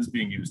 it is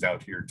being used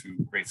out here to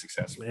great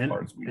success as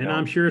far as we know. And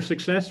I'm sure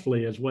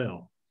successfully as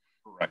well.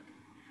 Correct.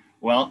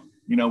 Well,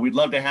 we'd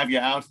love to have you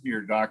out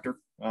here, Doctor,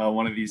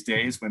 one of these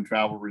days when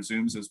travel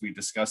resumes, as we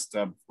discussed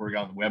before we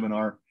got on the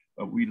webinar.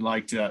 But we'd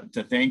like to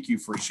thank you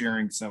for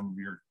sharing some of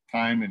your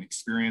time and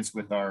experience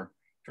with our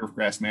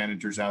turfgrass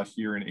managers out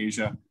here in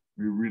Asia.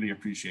 We really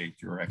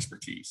appreciate your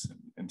expertise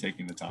and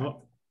taking the time.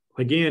 Well,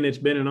 again, it's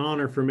been an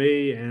honor for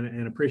me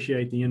and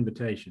appreciate the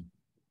invitation.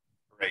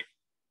 Great.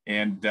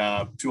 And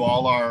to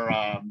all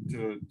our,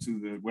 to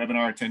the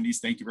webinar attendees,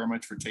 thank you very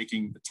much for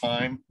taking the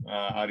time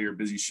out of your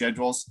busy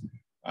schedules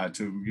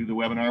to view the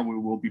webinar. We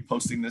will be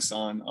posting this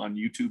on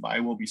YouTube. I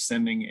will be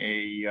sending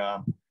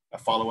a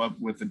follow-up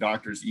with the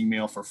doctor's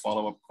email for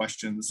follow-up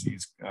questions.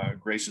 He's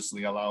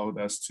graciously allowed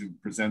us to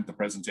present the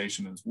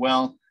presentation as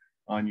well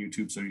on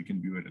YouTube, so you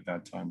can view it at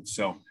that time.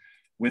 So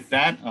with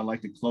that, I'd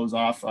like to close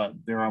off.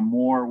 There are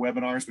more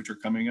webinars which are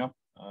coming up,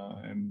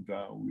 and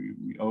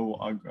we owe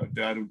a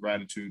debt of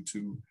gratitude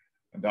to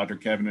Dr.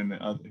 Kevin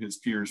and his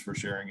peers for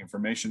sharing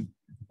information.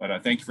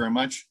 But thank you very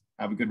much.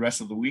 Have a good rest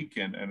of the week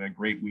and a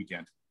great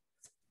weekend.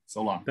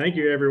 So long. Thank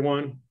you,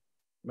 everyone.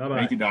 Bye-bye.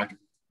 Thank you, Doctor.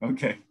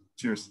 Okay,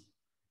 cheers.